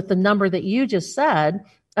line with the number that you just said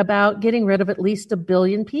about getting rid of at least 1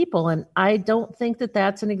 billion people. And I don't think that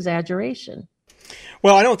that's an exaggeration.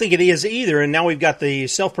 Well, I don't think it is either. And now we've got the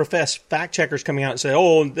self-professed fact checkers coming out and say,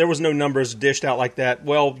 oh, there was no numbers dished out like that.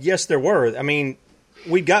 Well, yes, there were. I mean,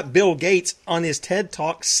 we've got Bill Gates on his TED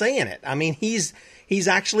Talk saying it. I mean, he's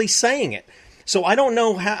actually saying it. So I don't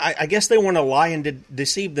know how. I guess they want to lie and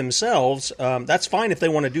deceive themselves. That's fine if they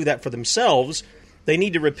want to do that for themselves. They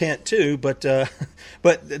need to repent too. But to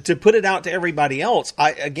put it out to everybody else,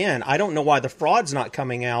 I don't know why the fraud's not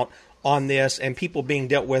coming out on this and people being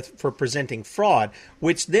dealt with for presenting fraud,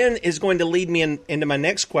 which then is going to lead me into my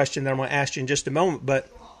next question that I'm going to ask you in just a moment. But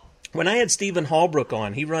when I had Stephen Hallbrook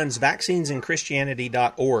on, he runs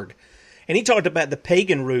vaccinesinchristianity.org, and he talked about the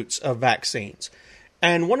pagan roots of vaccines.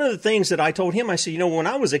 And one of the things that I told him, I said, when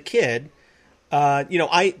I was a kid,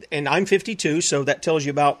 I'm 52, so that tells you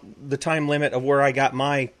about the time limit of where I got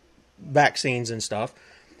my vaccines and stuff.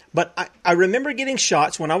 But I remember getting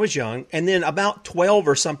shots when I was young, and then about 12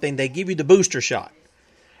 or something, they give you the booster shot.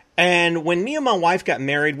 And when me and my wife got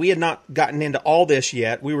married, we had not gotten into all this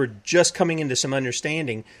yet. We were just coming into some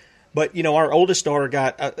understanding. But, our oldest daughter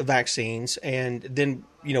got vaccines, and then,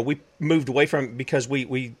 we moved away from it because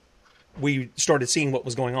we started seeing what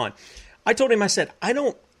was going on. I told him, I said,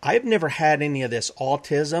 I've never had any of this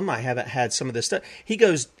autism. I haven't had some of this stuff. He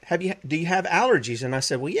goes, do you have allergies? And I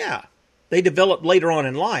said, well, yeah. They develop later on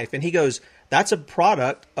in life. And he goes, that's a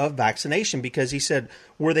product of vaccination, because he said,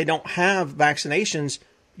 where they don't have vaccinations,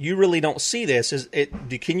 you really don't see this.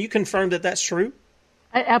 Can you confirm that that's true?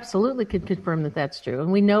 I absolutely could confirm that that's true.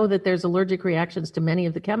 And we know that there's allergic reactions to many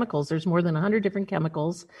of the chemicals. There's more than 100 different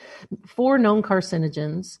chemicals, 4 known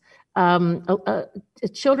carcinogens.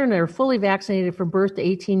 Children that are fully vaccinated from birth to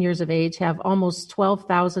 18 years of age have almost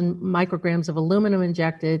 12,000 micrograms of aluminum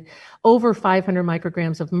injected, over 500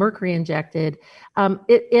 micrograms of mercury injected. There's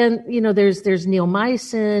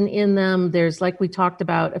neomycin in them. There's, like we talked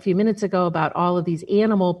about a few minutes ago, about all of these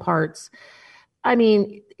animal parts. I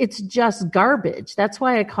mean, it's just garbage. That's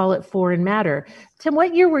why I call it foreign matter. Tim,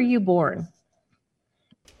 what year were you born?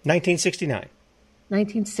 1969.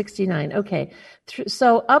 1969. Okay.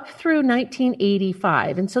 So up through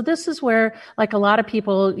 1985. And so this is where, like a lot of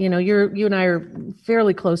people, you and I are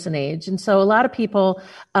fairly close in age. And so a lot of people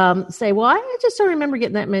say, well, I just don't remember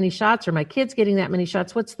getting that many shots, or my kids getting that many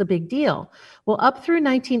shots. What's the big deal? Well, up through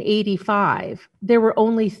 1985, there were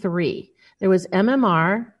only 3. There was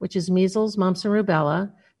MMR, which is measles, mumps, and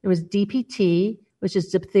rubella. There was DPT, which is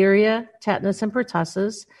diphtheria, tetanus, and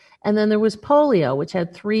pertussis. And then there was polio, which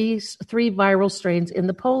had three viral strains in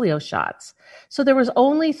the polio shots. So there was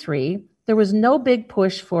only 3. There was no big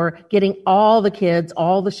push for getting all the kids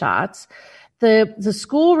all the shots. The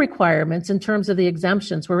school requirements in terms of the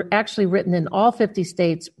exemptions were actually written in all 50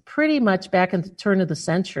 states pretty much back in the turn of the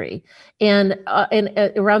century and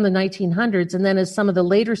around the 1900s. And then as some of the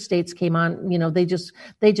later states came on, they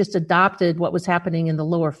just adopted what was happening in the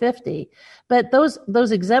lower 50. But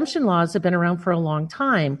those exemption laws have been around for a long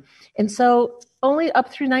time. And so only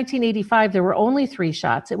up through 1985, there were only 3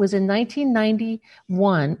 shots. It was in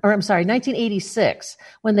 1986,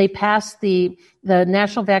 when they passed the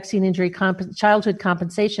National Vaccine Injury Childhood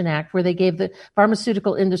Compensation Act, where they gave the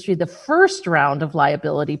pharmaceutical industry the first round of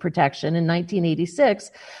liability protection in 1986,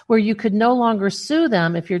 where you could no longer sue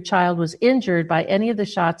them if your child was injured by any of the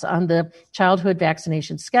shots on the childhood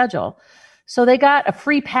vaccination schedule. So they got a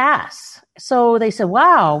free pass. So they said,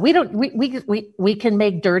 wow, we can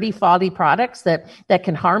make dirty, foggy products that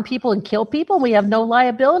can harm people and kill people. We have no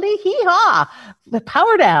liability. Hee-haw, the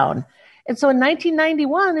power down. And so in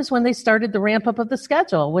 1991 is when they started the ramp up of the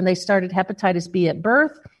schedule, when they started hepatitis B at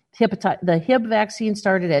birth. The Hib vaccine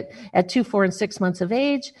started at 2, 4, and 6 months of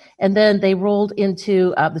age. And then they rolled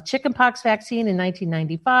into the chickenpox vaccine in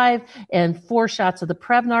 1995 and 4 shots of the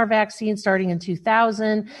Prevnar vaccine starting in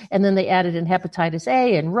 2000. And then they added in hepatitis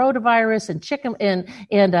A and rotavirus and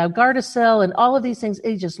Gardasil and all of these things.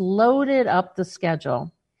 They just loaded up the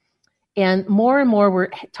schedule. And more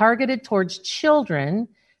were targeted towards children,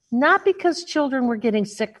 not because children were getting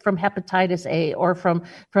sick from hepatitis A or from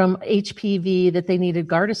HPV that they needed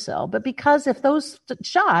Gardasil, but because if those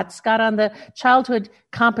shots got on the childhood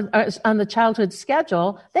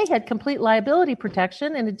schedule, they had complete liability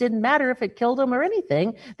protection, and it didn't matter if it killed them or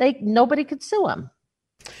anything. Nobody could sue them.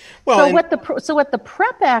 Well, so what the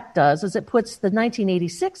PrEP Act does is it puts the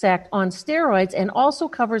 1986 Act on steroids and also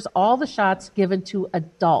covers all the shots given to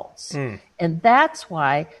adults. And that's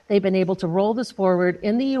why they've been able to roll this forward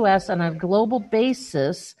in the U.S. on a global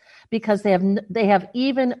basis, because they have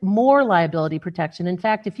even more liability protection. In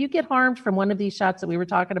fact, if you get harmed from one of these shots that we were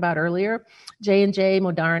talking about earlier, J&J,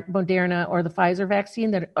 Moderna, or the Pfizer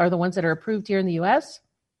vaccine that are the ones that are approved here in the U.S.,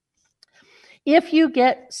 if you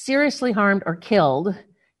get seriously harmed or killed,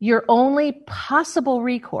 your only possible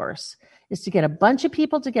recourse is to get a bunch of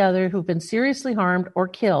people together who've been seriously harmed or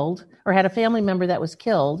killed or had a family member that was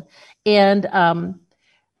killed and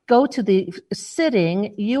go to the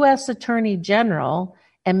sitting U.S. Attorney General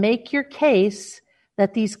and make your case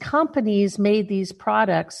that these companies made these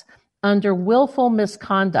products under willful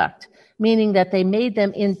misconduct, meaning that they made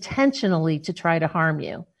them intentionally to try to harm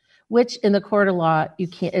you, which in the court of law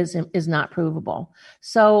is not provable.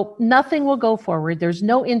 So nothing will go forward. There's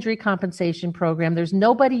no injury compensation program. There's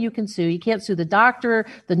nobody you can sue. You can't sue the doctor,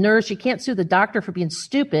 the nurse. You can't sue the doctor for being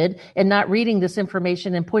stupid and not reading this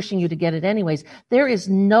information and pushing you to get it anyways. There is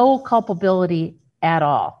no culpability at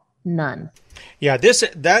all. None. Yeah,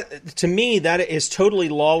 that to me, that is totally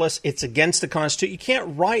lawless. It's against the Constitution. You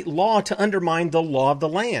can't write law to undermine the law of the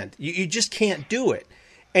land. You just can't do it.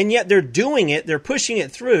 And yet they're doing it. They're pushing it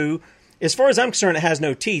through. As far as I'm concerned, it has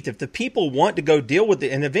no teeth. If the people want to go deal with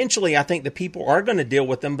it, and eventually I think the people are going to deal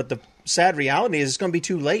with them, but the sad reality is it's going to be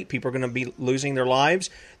too late. People are going to be losing their lives.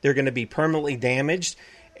 They're going to be permanently damaged.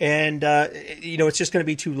 And, it's just going to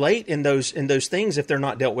be too late in those things if they're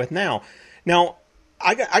not dealt with now. Now,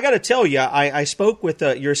 I got to tell you, I spoke with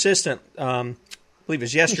your assistant, I believe it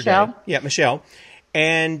was yesterday. Michelle? Yeah, Michelle.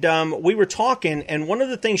 And we were talking, and one of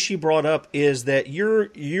the things she brought up is that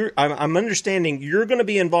I'm understanding you're going to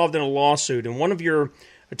be involved in a lawsuit. And one of your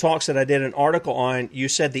talks that I did an article on, you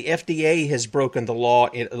said the FDA has broken the law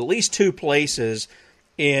in at least 2 places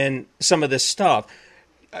in some of this stuff.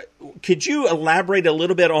 Could you elaborate a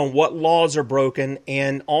little bit on what laws are broken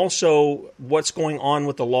and also what's going on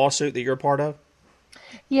with the lawsuit that you're a part of?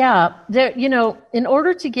 Yeah, in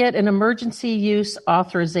order to get an emergency use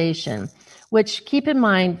authorization, which keep in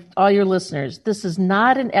mind, all your listeners, this is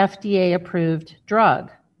not an FDA-approved drug.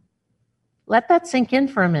 Let that sink in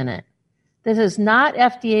for a minute. This is not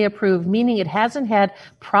FDA-approved, meaning it hasn't had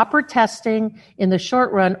proper testing in the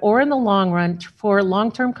short run or in the long run for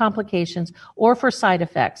long-term complications or for side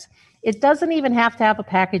effects. It doesn't even have to have a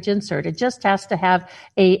package insert. It just has to have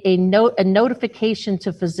a notification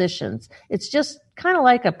to physicians. It's just kind of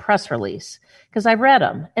like a press release, because I read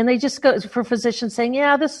them, and they just go for physicians saying,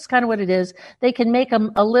 yeah, this is kind of what it is. They can make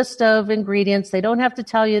a list of ingredients. They don't have to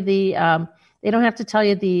tell you the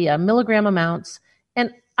milligram amounts.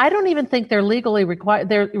 And I don't even think they're legally required.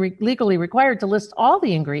 They're legally required to list all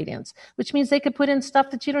the ingredients, which means they could put in stuff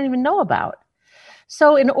that you don't even know about.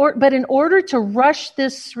 So in order to rush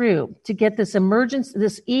this through, to get this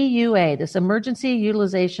EUA, this emergency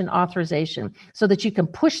utilization authorization, so that you can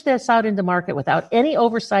push this out into market without any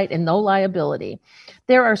oversight and no liability,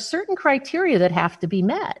 there are certain criteria that have to be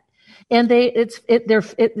met. And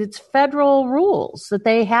it's federal rules that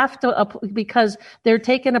they have to, because they're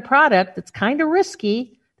taking a product that's kind of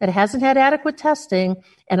risky, that hasn't had adequate testing,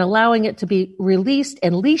 and allowing it to be released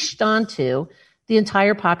and leashed onto the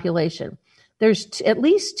entire population. There's at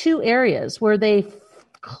least two areas where they've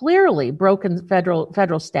clearly broken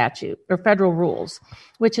federal statute or federal rules,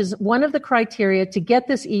 which is one of the criteria to get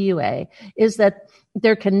this EUA is that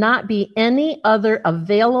there cannot be any other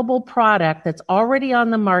available product that's already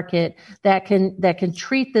on the market that can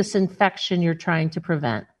treat this infection you're trying to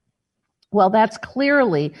prevent. Well, that's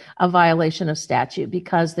clearly a violation of statute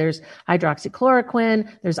because there's hydroxychloroquine,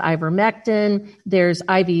 there's ivermectin, there's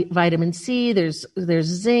IV vitamin C, there's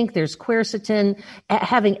zinc, there's quercetin,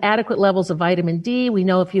 having adequate levels of vitamin D. We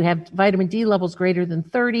know if you have vitamin D levels greater than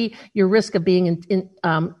 30, your risk of being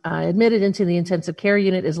admitted into the intensive care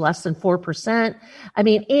unit is less than 4%. I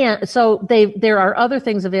mean, and so there are other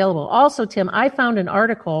things available. Also, Tim, I found an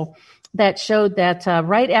article that showed that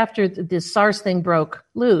right after this SARS thing broke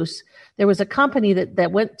loose, there was a company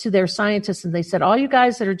that went to their scientists and they said, all you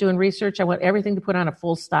guys that are doing research, I want everything to put on a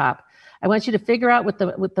full stop. I want you to figure out what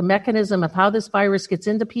the mechanism of how this virus gets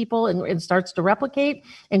into people and starts to replicate,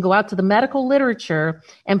 and go out to the medical literature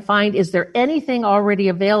and find, is there anything already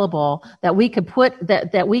available that we could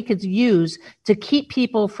that we could use to keep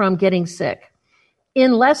people from getting sick?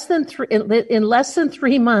 In less than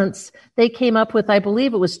 3 months, they came up with, I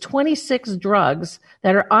believe it was 26 drugs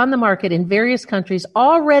that are on the market in various countries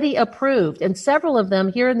already approved, and several of them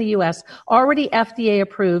here in the U.S. already FDA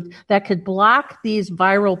approved that could block these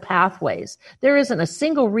viral pathways. There isn't a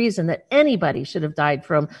single reason that anybody should have died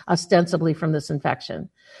ostensibly from this infection.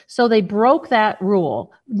 So they broke that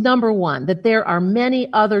rule, number one, that there are many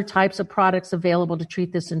other types of products available to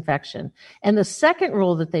treat this infection. And the second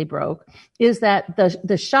rule that they broke is that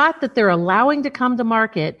the shot that they're allowing to come to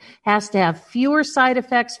market has to have fewer side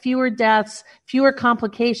effects, fewer deaths, fewer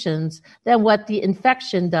complications than what the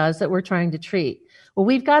infection does that we're trying to treat. Well,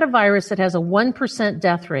 we've got a virus that has a 1%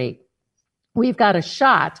 death rate. We've got a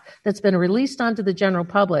shot that's been released onto the general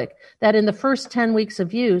public that in the first 10 weeks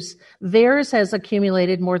of use, VAERS has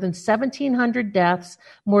accumulated more than 1,700 deaths,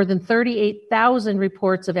 more than 38,000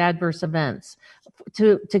 reports of adverse events.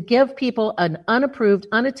 To give people an unapproved,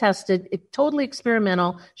 unattested, totally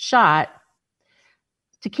experimental shot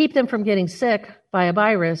to keep them from getting sick by a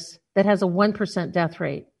virus that has a 1% death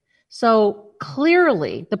rate. So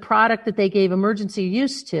clearly, the product that they gave emergency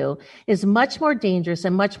use to is much more dangerous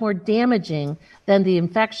and much more damaging than the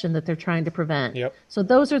infection that they're trying to prevent. Yep. So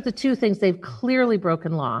those are the two things they've clearly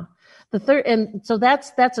broken law. The third, and so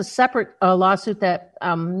that's a separate lawsuit that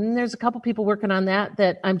there's a couple people working on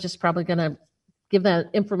that I'm just probably going to give that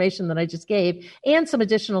information that I just gave and some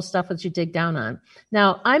additional stuff that you dig down on.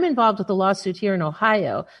 Now, I'm involved with a lawsuit here in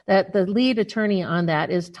Ohio that the lead attorney on that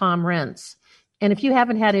is Tom Rentz. And if you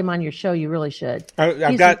haven't had him on your show, you really should.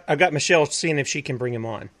 I've got Michelle seeing if she can bring him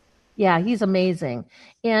on. Yeah, he's amazing.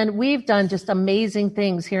 And we've done just amazing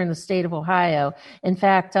things here in the state of Ohio. In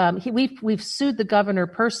fact, we've sued the governor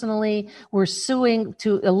personally. We're suing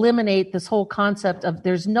to eliminate this whole concept of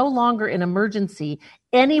there's no longer an emergency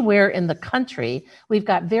anywhere in the country. We've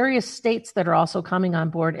got various states that are also coming on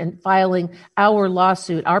board and filing our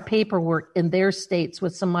lawsuit, our paperwork in their states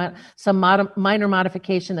with some minor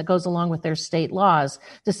modification that goes along with their state laws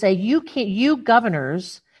to say you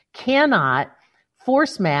governors cannot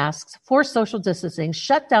force masks, force social distancing,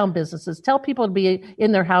 shut down businesses, tell people to be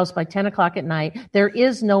in their house by 10 o'clock at night. There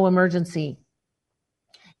is no emergency.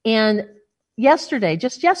 And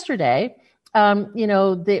just yesterday, our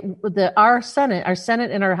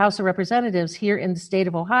Senate and our House of Representatives here in the state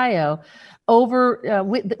of Ohio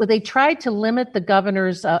they tried to limit the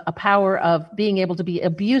governor's power of being able to be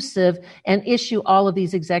abusive and issue all of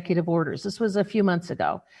these executive orders. This was a few months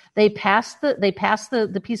ago. They passed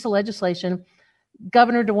the piece of legislation.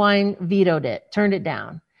 Governor DeWine vetoed it, turned it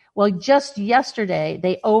down. Well, just yesterday,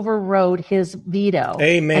 they overrode his veto.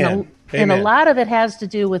 Amen. And a lot of it has to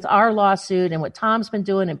do with our lawsuit and what Tom's been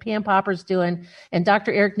doing and Pam Popper's doing and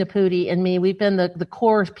Dr. Eric Naputi and me. We've been the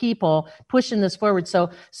core people pushing this forward. So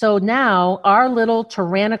now our little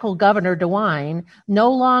tyrannical Governor DeWine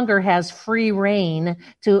no longer has free reign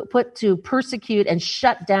to persecute and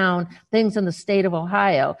shut down things in the state of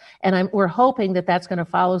Ohio. And we're hoping that that's going to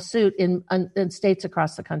follow suit in states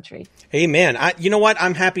across the country. Amen. You know what?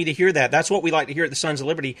 I'm happy to hear that. That's what we like to hear at the Sons of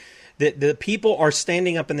Liberty. The people are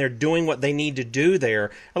standing up and they're doing what they need to do there.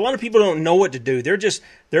 A lot of people don't know what to do.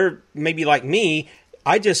 They're maybe like me.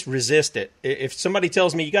 I just resist it. If somebody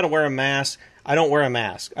tells me you got to wear a mask, I don't wear a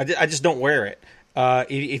mask. I just don't wear it.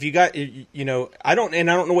 If you got, I don't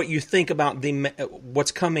know what you think about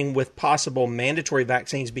what's coming with possible mandatory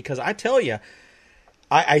vaccines, because I tell you,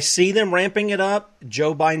 I see them ramping it up.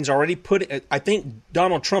 Joe Biden's already put it. I think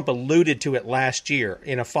Donald Trump alluded to it last year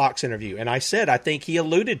in a Fox interview, and I said I think he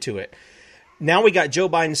alluded to it. Now we got Joe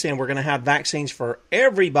Biden saying we're going to have vaccines for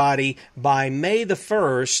everybody by May the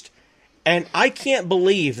 1st. And I can't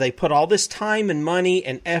believe they put all this time and money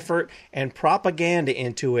and effort and propaganda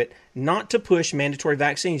into it not to push mandatory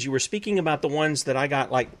vaccines. You were speaking about the ones that I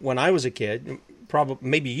got like when I was a kid, probably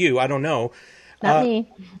maybe you, I don't know. Not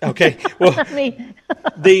me. Okay. Well, Not me.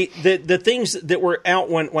 the things that were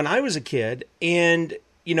out when I was a kid, and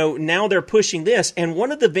now they're pushing this. And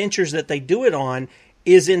one of the ventures that they do it on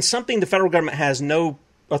is in something the federal government has no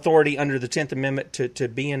authority under the 10th Amendment to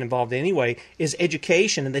be involved in anyway, is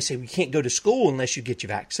education. And they say, we can't go to school unless you get your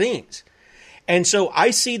vaccines. And so I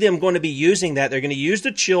see them going to be using that. They're going to use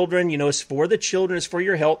the children. It's for the children. It's for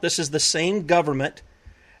your health. This is the same government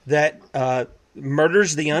that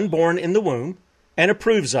murders the unborn in the womb and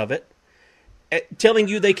approves of it, telling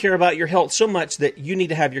you they care about your health so much that you need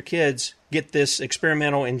to have your kids get this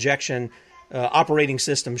experimental injection operating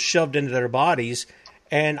system shoved into their bodies.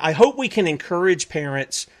 And I hope we can encourage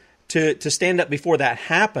parents to stand up before that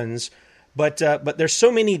happens. But there's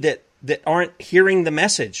so many that aren't hearing the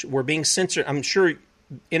message. We're being censored. I'm sure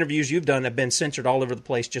interviews you've done have been censored all over the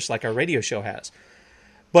place, just like our radio show has.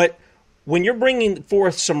 But when you're bringing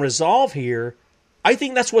forth some resolve here, I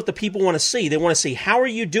think that's what the people want to see. They want to see, how are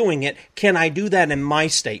you doing it? Can I do that in my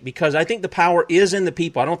state? Because I think the power is in the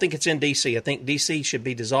people. I don't think it's in D.C. I think D.C. should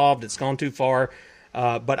be dissolved. It's gone too far.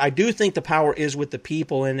 But I do think the power is with the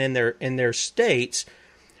people and in their states.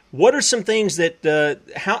 What are some things that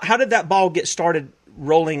how did that ball get started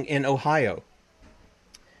rolling in Ohio?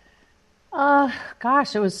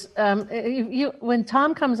 Gosh, it was when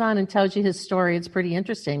Tom comes on and tells you his story, it's pretty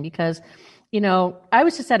interesting because, I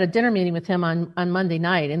was just at a dinner meeting with him on Monday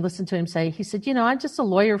night and listened to him say, he said, I'm just a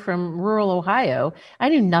lawyer from rural Ohio. I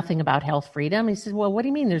knew nothing about health freedom. He said, well, what do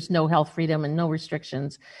you mean there's no health freedom and no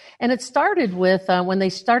restrictions? And it started with when they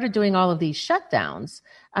started doing all of these shutdowns.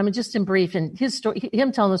 I mean, just in brief, and his story,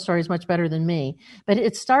 him telling the story is much better than me. But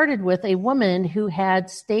it started with a woman who had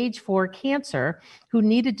stage 4 cancer, who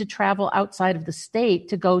needed to travel outside of the state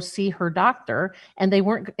to go see her doctor, and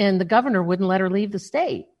the governor wouldn't let her leave the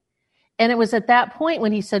state. And it was at that point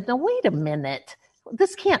when he said, no, wait a minute,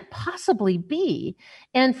 this can't possibly be.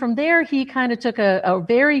 And from there, he kind of took a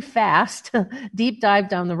very fast deep dive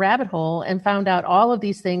down the rabbit hole and found out all of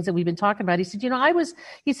these things that we've been talking about. He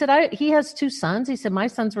said, he has 2 sons. He said, my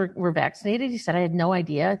sons were vaccinated. He said, I had no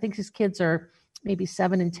idea. I think his kids are maybe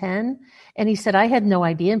 7 and 10. And he said, I had no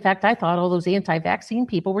idea. In fact, I thought all those anti-vaccine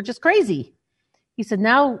people were just crazy. He said,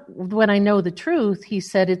 now when I know the truth, he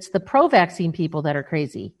said, it's the pro-vaccine people that are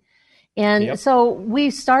crazy. And so we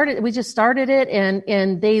just started it,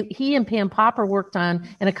 and he and Pam Popper worked on,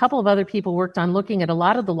 and a couple of other people worked on looking at a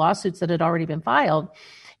lot of the lawsuits that had already been filed.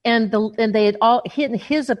 And they had all, in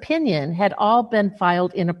his opinion, had all been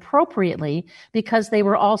filed inappropriately because they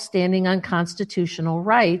were all standing on constitutional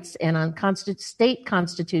rights and on state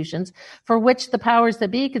constitutions for which the powers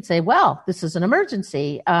that be could say, well, this is an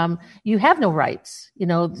emergency. You have no rights.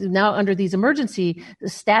 Now under these emergency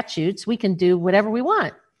statutes, we can do whatever we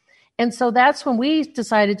want. And so that's when we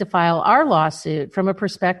decided to file our lawsuit from a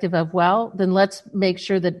perspective of, well, then let's make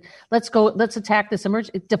sure that let's attack this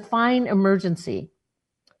emergency. Define emergency.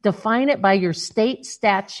 Define it by your state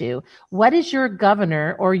statute. What is your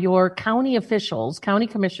governor or your county officials, county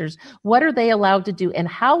commissioners, what are they allowed to do? And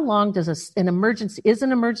how long does an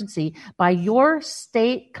emergency by your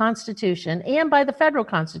state constitution and by the federal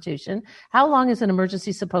constitution, how long is an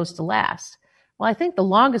emergency supposed to last? Well, I think the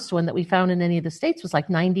longest one that we found in any of the states was like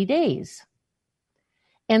 90 days.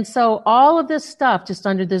 And so all of this stuff just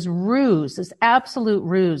under this ruse, this absolute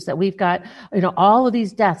ruse that we've got, all of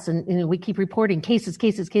these deaths, and we keep reporting cases.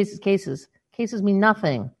 Cases mean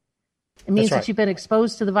nothing. It means that you've been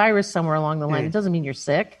exposed to the virus somewhere along the line. It doesn't mean you're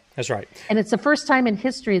sick. That's right. And it's the first time in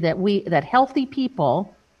history that healthy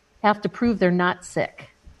people have to prove they're not sick.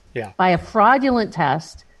 Yeah. By a fraudulent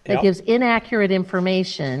test that gives inaccurate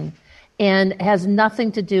information and has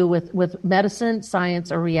nothing to do with medicine,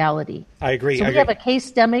 science, or reality. I agree. So we have a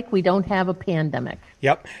case-demic, we don't have a pandemic.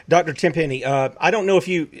 Yep. Dr. Tenpenny, I don't know if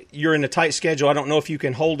you're in a tight schedule. I don't know if you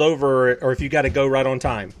can hold over or if you got to go right on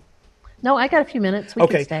time. No, I got a few minutes. We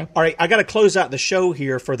can stay. All right. I got to close out the show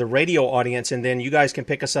here for the radio audience, and then you guys can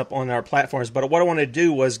pick us up on our platforms. But what I wanted to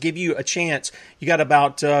do was give you a chance. You got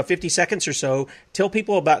about 50 seconds or so. Tell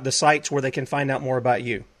people about the sites where they can find out more about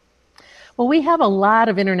you. Well, we have a lot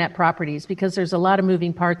of internet properties because there's a lot of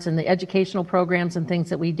moving parts in the educational programs and things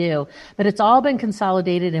that we do, but it's all been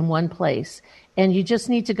consolidated in one place. And you just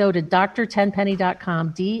need to go to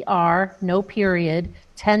drtenpenny.com, no period,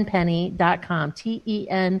 tenpenny.com,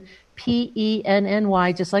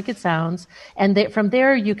 TENPENNY, just like it sounds. And from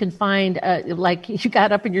there, you can find, like you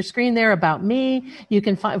got up in your screen there, about me. You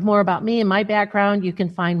can find more about me and my background. You can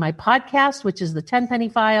find my podcast, which is the Tenpenny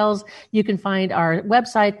Files. You can find our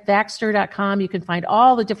website, Vaxter.com. You can find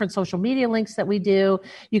all the different social media links that we do.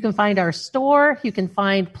 You can find our store. You can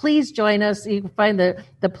find Please Join Us. You can find the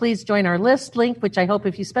Please Join Our List link, which I hope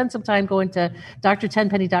if you spend some time going to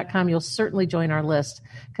drtenpenny.com, you'll certainly join our list.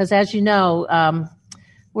 Because as you know,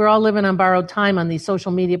 we're all living on borrowed time on these social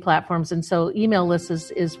media platforms, and so email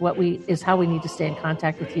lists is how we need to stay in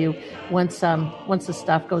contact with you once the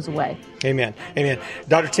stuff goes away. Amen. Amen.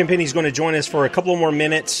 Dr. Tenpenny is going to join us for a couple more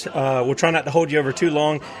minutes. We'll try not to hold you over too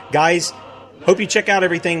long, guys. Hope you check out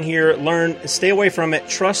everything here. Learn, stay away from it.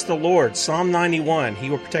 Trust the Lord. Psalm 91. He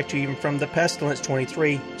will protect you even from the pestilence.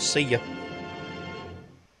 23. See ya.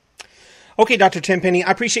 Okay, Dr. Tenpenny, I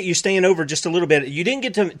appreciate you staying over just a little bit. You didn't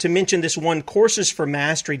get to mention this one,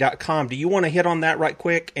 coursesformastery.com. Do you want to hit on that right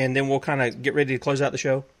quick, and then we'll kind of get ready to close out the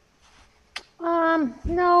show?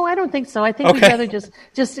 No, I don't think so. I think we'd rather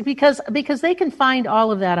just because they can find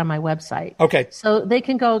all of that on my website. Okay. So they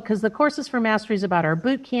can go, because the Courses for Mastery is about our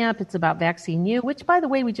boot camp. It's about Vaccine U, which, by the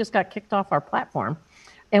way, we just got kicked off our platform,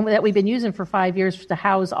 and that we've been using for 5 years to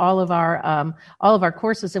house all of our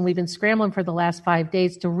courses, and we've been scrambling for the last 5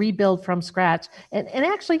 days to rebuild from scratch. And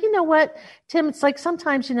actually, you know what, Tim, it's like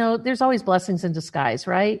sometimes, there's always blessings in disguise,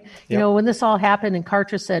 right? Yep. When this all happened and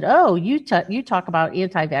Kartra said, "Oh, you talk about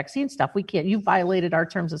anti-vaccine stuff. We can't. You violated our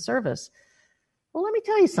terms of service." Well, let me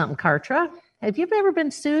tell you something, Kartra. Have you ever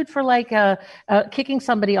been sued for kicking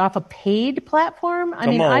somebody off a paid platform?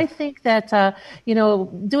 I think that,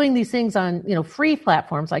 doing these things on, free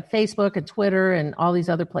platforms like Facebook and Twitter and all these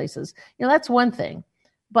other places, that's one thing.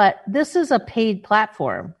 But this is a paid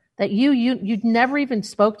platform that you never even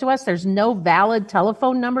spoke to us. There's no valid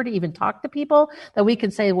telephone number to even talk to people that we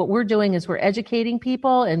can say what we're doing is we're educating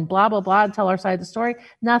people and blah, blah, blah, and tell our side of the story.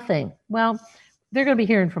 Nothing. Well, they're going to be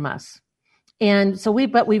hearing from us. And so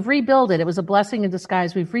we've rebuilt it. It was a blessing in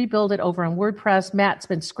disguise. We've rebuilt it over on WordPress. Matt's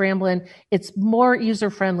been scrambling. It's more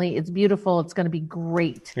user-friendly. It's beautiful. It's going to be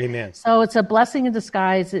great. Amen. So it's a blessing in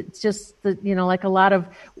disguise. It's just, like a lot of,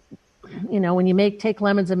 when you take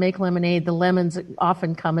lemons and make lemonade, the lemons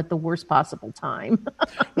often come at the worst possible time.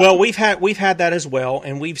 Well, we've had that as well,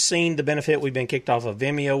 and we've seen the benefit. We've been kicked off of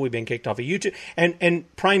Vimeo. We've been kicked off of YouTube. And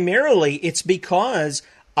primarily it's because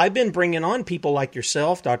I've been bringing on people like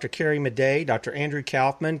yourself, Dr. Carrie Madej, Dr. Andrew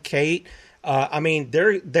Kaufman, Kate.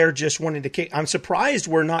 They're just wanting to kick. I'm surprised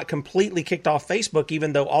we're not completely kicked off Facebook,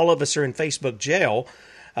 even though all of us are in Facebook jail.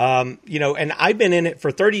 And I've been in it for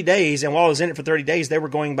 30 days. And while I was in it for 30 days, they were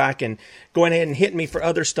going back and going ahead and hitting me for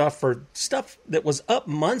other stuff that was up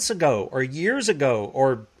months ago or years ago,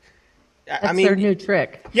 or That's their new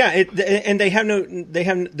trick. Yeah, and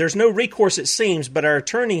there's no recourse, it seems, but our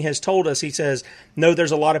attorney has told us, he says, no,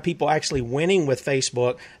 there's a lot of people actually winning with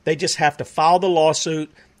Facebook. They just have to file the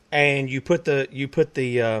lawsuit, and you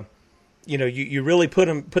really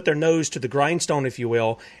put their nose to the grindstone, if you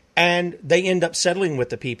will, and they end up settling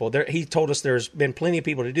with the people. He told us there's been plenty of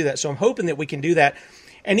people to do that, so I'm hoping that we can do that.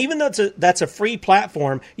 And even though that's a free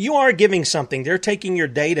platform, you are giving something. They're taking your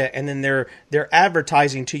data and then they're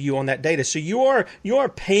advertising to you on that data. So you are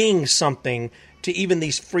paying something to even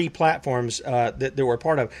these free platforms that we're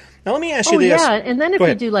part of. Now let me ask you this. Yeah, and then if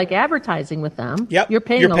you do advertising with them, yep, you're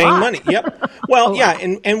paying a lot. Money. Yep. Well, yeah,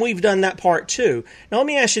 and we've done that part too. Now let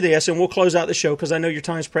me ask you this, and we'll close out the show because I know your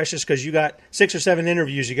time's precious because you got 6 or 7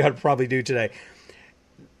 interviews you got to probably do today.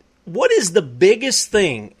 What is the biggest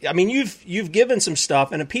thing? I mean, you've given some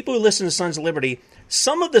stuff, and the people who listen to Sons of Liberty,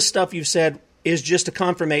 some of the stuff you've said is just a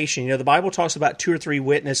confirmation. The Bible talks about 2 or 3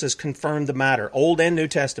 witnesses confirm the matter. Old and New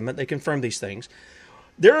Testament, they confirm these things.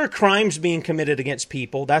 There are crimes being committed against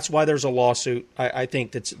people. That's why there's a lawsuit, I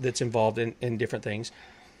think, that's involved in different things.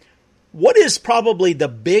 What is probably the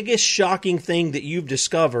biggest shocking thing that you've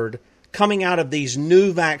discovered coming out of these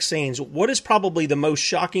new vaccines? What is probably the most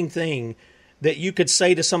shocking thing that you could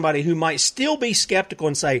say to somebody who might still be skeptical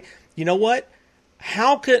and say, you know what?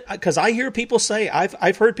 Because I hear people say,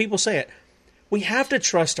 I've heard people say it, we have to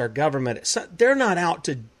trust our government. They're not out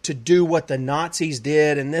to do what the Nazis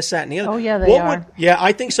did and this, that, and the other. Oh, yeah, they are. Yeah,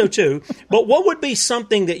 I think so too. But what would be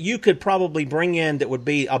something that you could probably bring in that would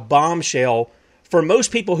be a bombshell for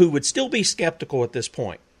most people who would still be skeptical at this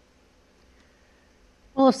point?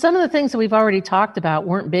 Well, if some of the things that we've already talked about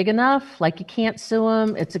weren't big enough, like you can't sue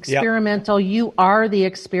them, it's experimental. Yep. You are the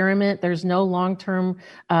experiment. There's no long-term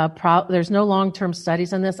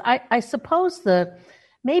studies on this. I suppose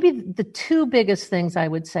maybe the two biggest things I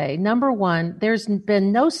would say. Number one, there's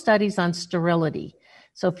been no studies on sterility.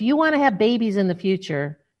 So if you want to have babies in the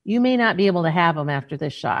future, you may not be able to have them after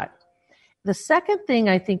this shot. The second thing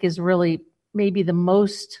I think is really maybe the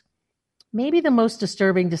most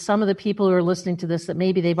disturbing to some of the people who are listening to this, that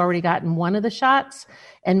maybe they've already gotten one of the shots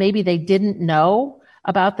and maybe they didn't know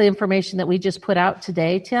about the information that we just put out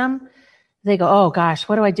today, Tim. They go, oh gosh,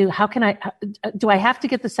 what do I do? Do I have to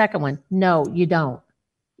get the second one? No, you don't.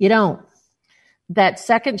 You don't. That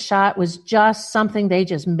second shot was just something they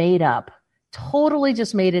just made up. Totally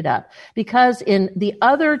just made it up, because in the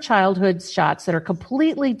other childhood shots that are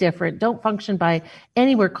completely different, don't function by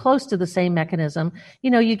anywhere close to the same mechanism.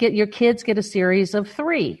 Your kids get a series of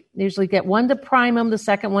 3. They usually get one to prime them, the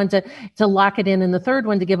second one to lock it in, and the third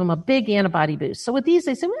one to give them a big antibody boost. So with these,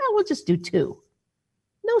 they say, well, we'll just do 2.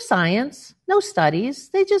 No science, no studies.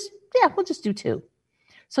 We'll just do 2.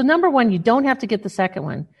 So number one, you don't have to get the second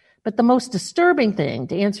one. But the most disturbing thing,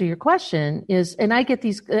 to answer your question, is, and I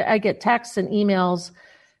get texts and emails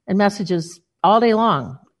and messages all day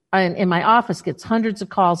long, and my office gets hundreds of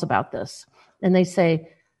calls about this. And they say,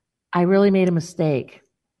 I really made a mistake.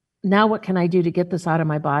 Now what can I do to get this out of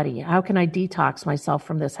my body? How can I detox myself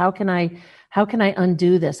from this? How can I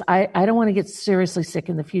undo this? I don't want to get seriously sick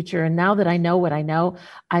in the future. And now that I know what I know,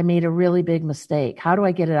 I made a really big mistake. How do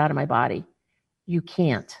I get it out of my body? You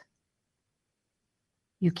can't.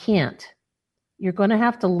 You can't. You're going to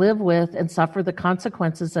have to live with and suffer the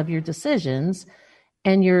consequences of your decisions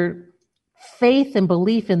and your faith and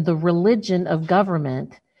belief in the religion of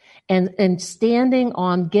government, and standing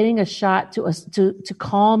on getting a shot to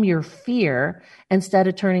calm your fear instead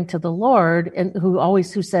of turning to the Lord, and who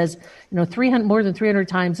says, more than 300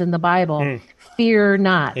 times in the Bible, fear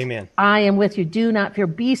not. Amen. I am with you. Do not fear.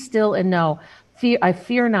 Be still and know. I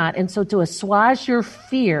fear not. And so to assuage your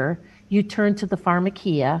fear, you turn to the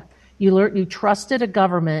pharmakia. You trusted a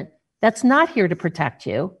government that's not here to protect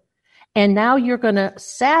you. And now you're going to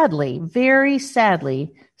very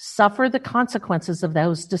sadly, suffer the consequences of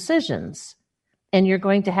those decisions. And you're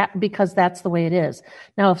going to because that's the way it is.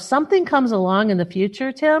 Now, if something comes along in the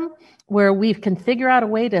future, Tim, where we can figure out a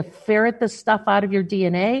way to ferret this stuff out of your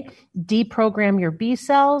DNA, deprogram your B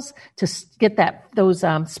cells to get those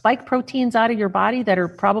spike proteins out of your body that are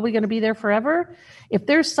probably going to be there forever. If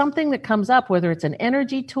there's something that comes up, whether it's an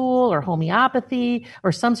energy tool or homeopathy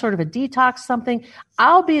or some sort of a detox something,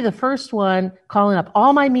 I'll be the first one calling up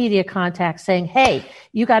all my media contacts saying, hey,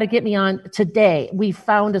 you got to get me on today. We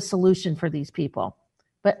found a solution for these people.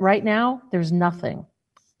 But right now, there's nothing.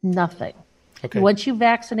 Okay. Once you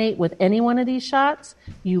vaccinate with any one of these shots,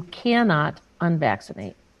 you cannot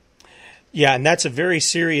unvaccinate. Yeah, and that's a very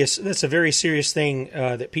serious thing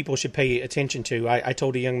that people should pay attention to. I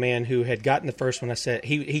told a young man who had gotten the first one, I said,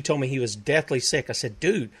 he told me he was deathly sick. I said,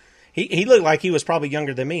 dude, he looked like he was probably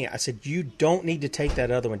younger than me. I said, you don't need to take that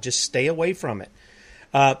other one. Just stay away from it.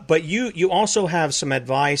 But you also have some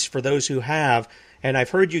advice for those who have, and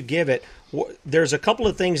I've heard you give it. There's a couple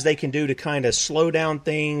of things they can do to kind of slow down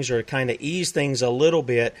things or kind of ease things a little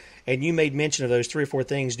bit, and you made mention of those 3 or 4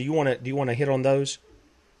 things. Do you want to hit on those?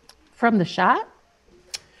 From the shot?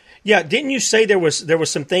 Yeah, didn't you say there was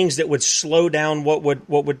some things that would slow down what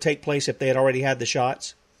would take place if they had already had the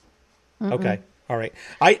shots? Mm-mm. Okay, all right.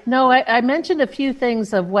 I mentioned a few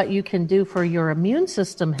things of what you can do for your immune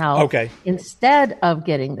system health instead of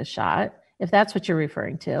getting the shot, if that's what you're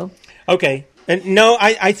referring to. Okay, and no,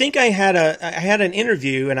 I think I had an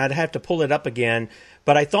interview, and I'd have to pull it up again,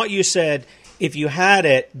 but I thought you said, if you had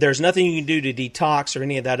it, there's nothing you can do to detox or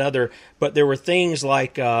any of that other, but there were things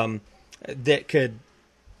like that could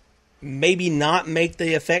maybe not make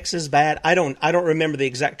the effects as bad. I don't remember the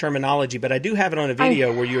exact terminology, but I do have it on a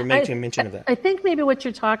video where you were making mention of that. I think maybe what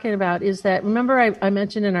you're talking about is that, remember I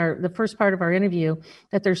mentioned in the first part of our interview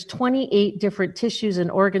that there's 28 different tissues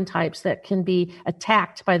and organ types that can be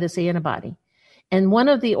attacked by this antibody. And one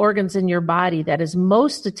of the organs in your body that is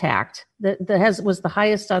most attacked, was the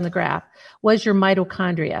highest on the graph, was your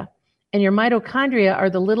mitochondria. And your mitochondria are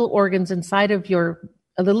the little organs inside of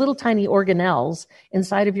the little tiny organelles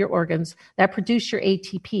inside of your organs that produce your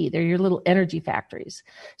ATP. They're your little energy factories.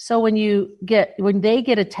 So when they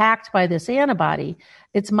get attacked by this antibody,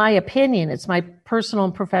 it's my opinion, it's my personal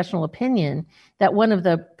and professional opinion, that one of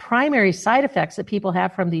the primary side effects that people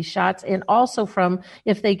have from these shots, and also from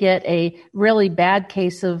if they get a really bad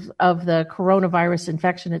case of the coronavirus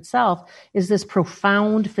infection itself, is this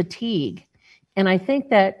profound fatigue. And I think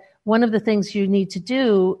that one of the things you need to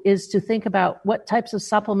do is to think about what types of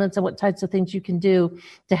supplements and what types of things you can do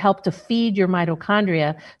to help to feed your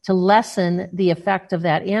mitochondria to lessen the effect of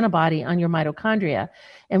that antibody on your mitochondria.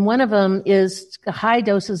 And one of them is high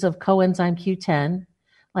doses of coenzyme Q10,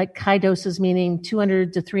 like high doses meaning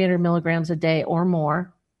 200 to 300 milligrams a day or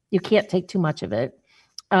more. You can't take too much of it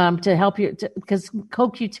to help you, because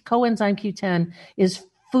coenzyme Q10 is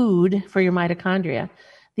food for your mitochondria.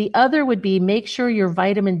 The other would be make sure your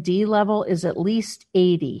vitamin D level is at least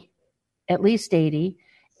 80,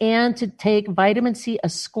 and to take vitamin C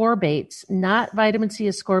ascorbates, not vitamin C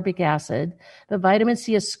ascorbic acid, but vitamin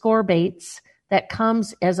C ascorbates that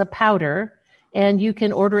comes as a powder. And you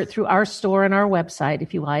can order it through our store and our website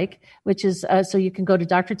if you like, which is, so you can go to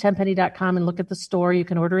drtenpenny.com and look at the store. You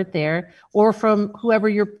can order it there or from whoever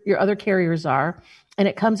your other carriers are. And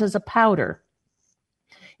it comes as a powder.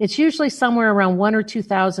 It's usually somewhere around 1,000 or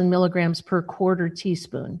 2,000 milligrams per quarter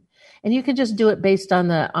teaspoon. And you can just do it based on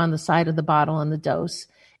the side of the bottle and the dose.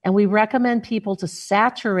 And we recommend people to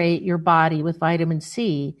saturate your body with vitamin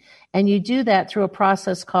C. And you do that through a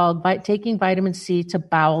process called taking vitamin C to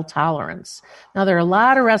bowel tolerance. Now, there are a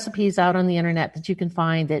lot of recipes out on the internet that you can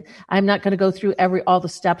find that I'm not going to go through all the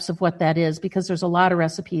steps of what that is because there's a lot of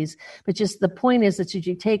recipes. But just the point is that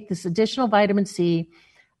you take this additional vitamin C,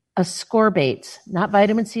 ascorbates, not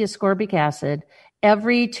vitamin C ascorbic acid,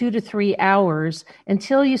 every 2 to 3 hours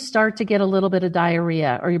until you start to get a little bit of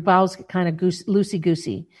diarrhea or your bowels get kind of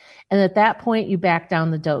loosey-goosey. And at that point, you back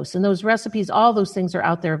down the dose. And those recipes, all those things are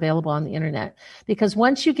out there available on the internet. Because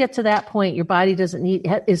once you get to that point, your body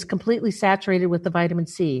is completely saturated with the vitamin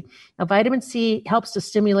C. Now, vitamin C helps to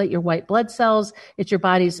stimulate your white blood cells. It's your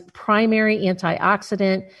body's primary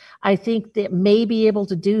antioxidant. I think that may be able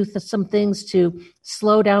to do some things to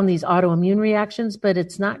slow down these autoimmune reactions, but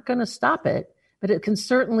it's not going to stop it. But it can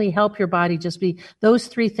certainly help your body just be those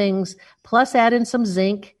three things, plus add in some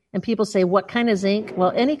zinc. And people say, what kind of zinc?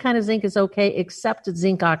 Well, any kind of zinc is okay, except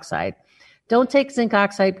zinc oxide. Don't take zinc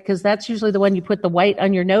oxide because that's usually the one you put the white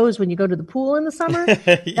on your nose when you go to the pool in the summer.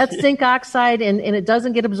 That's zinc oxide, and it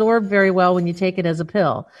doesn't get absorbed very well when you take it as a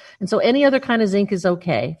pill. And so any other kind of zinc is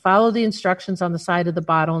okay. Follow the instructions on the side of the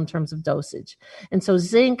bottle in terms of dosage. And so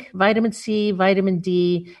zinc, vitamin C, vitamin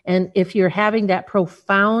D, and if you're having that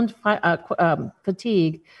profound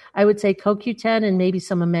fatigue, I would say CoQ10 and maybe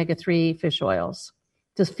some omega-3 fish oils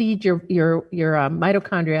to feed your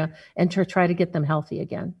mitochondria and to try to get them healthy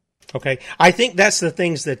again. Okay. I think that's the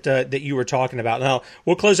things that you were talking about. Now,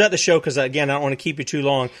 we'll close out the show because, again, I don't want to keep you too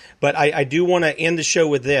long, but I do want to end the show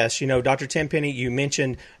with this. You know, Dr. Tenpenny, you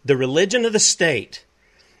mentioned the religion of the state,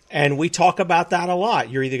 and we talk about that a lot.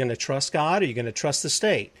 You're either going to trust God or you're going to trust the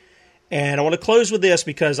state. And I want to close with this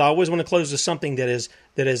because I always want to close with something that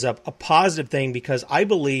is a positive thing, because I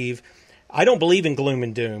don't believe in gloom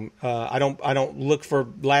and doom. I don't look for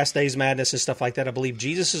last days madness and stuff like that. I believe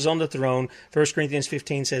Jesus is on the throne. 1 Corinthians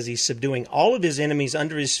 15 says he's subduing all of his enemies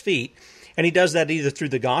under his feet. And he does that either through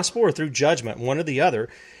the gospel or through judgment, one or the other.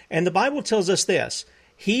 And the Bible tells us this: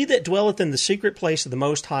 he that dwelleth in the secret place of the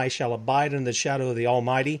Most High shall abide in the shadow of the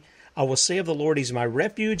Almighty. I will say of the Lord, he's my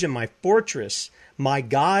refuge and my fortress. My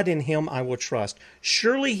God, in him I will trust.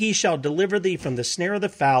 Surely he shall deliver thee from the snare of the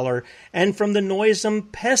fowler and from the noisome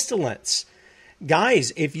pestilence.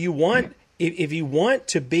 Guys, if you want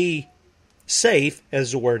to be safe,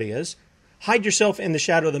 as the word is, hide yourself in the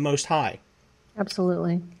shadow of the Most High.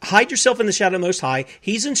 Absolutely. Hide yourself in the shadow of the Most High.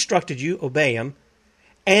 He's instructed you, obey him,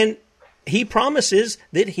 and he promises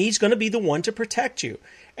that he's going to be the one to protect you.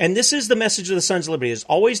 And this is the message of the Sons of Liberty, is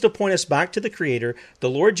always to point us back to the Creator, the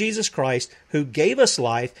Lord Jesus Christ, who gave us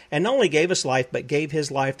life, and not only gave us life, but gave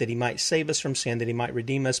his life that he might save us from sin, that he might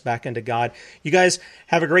redeem us back unto God. You guys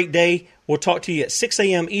have a great day. We'll talk to you at 6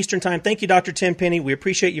 a.m. Eastern Time. Thank you, Dr. Tenpenny. We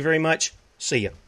appreciate you very much. See you.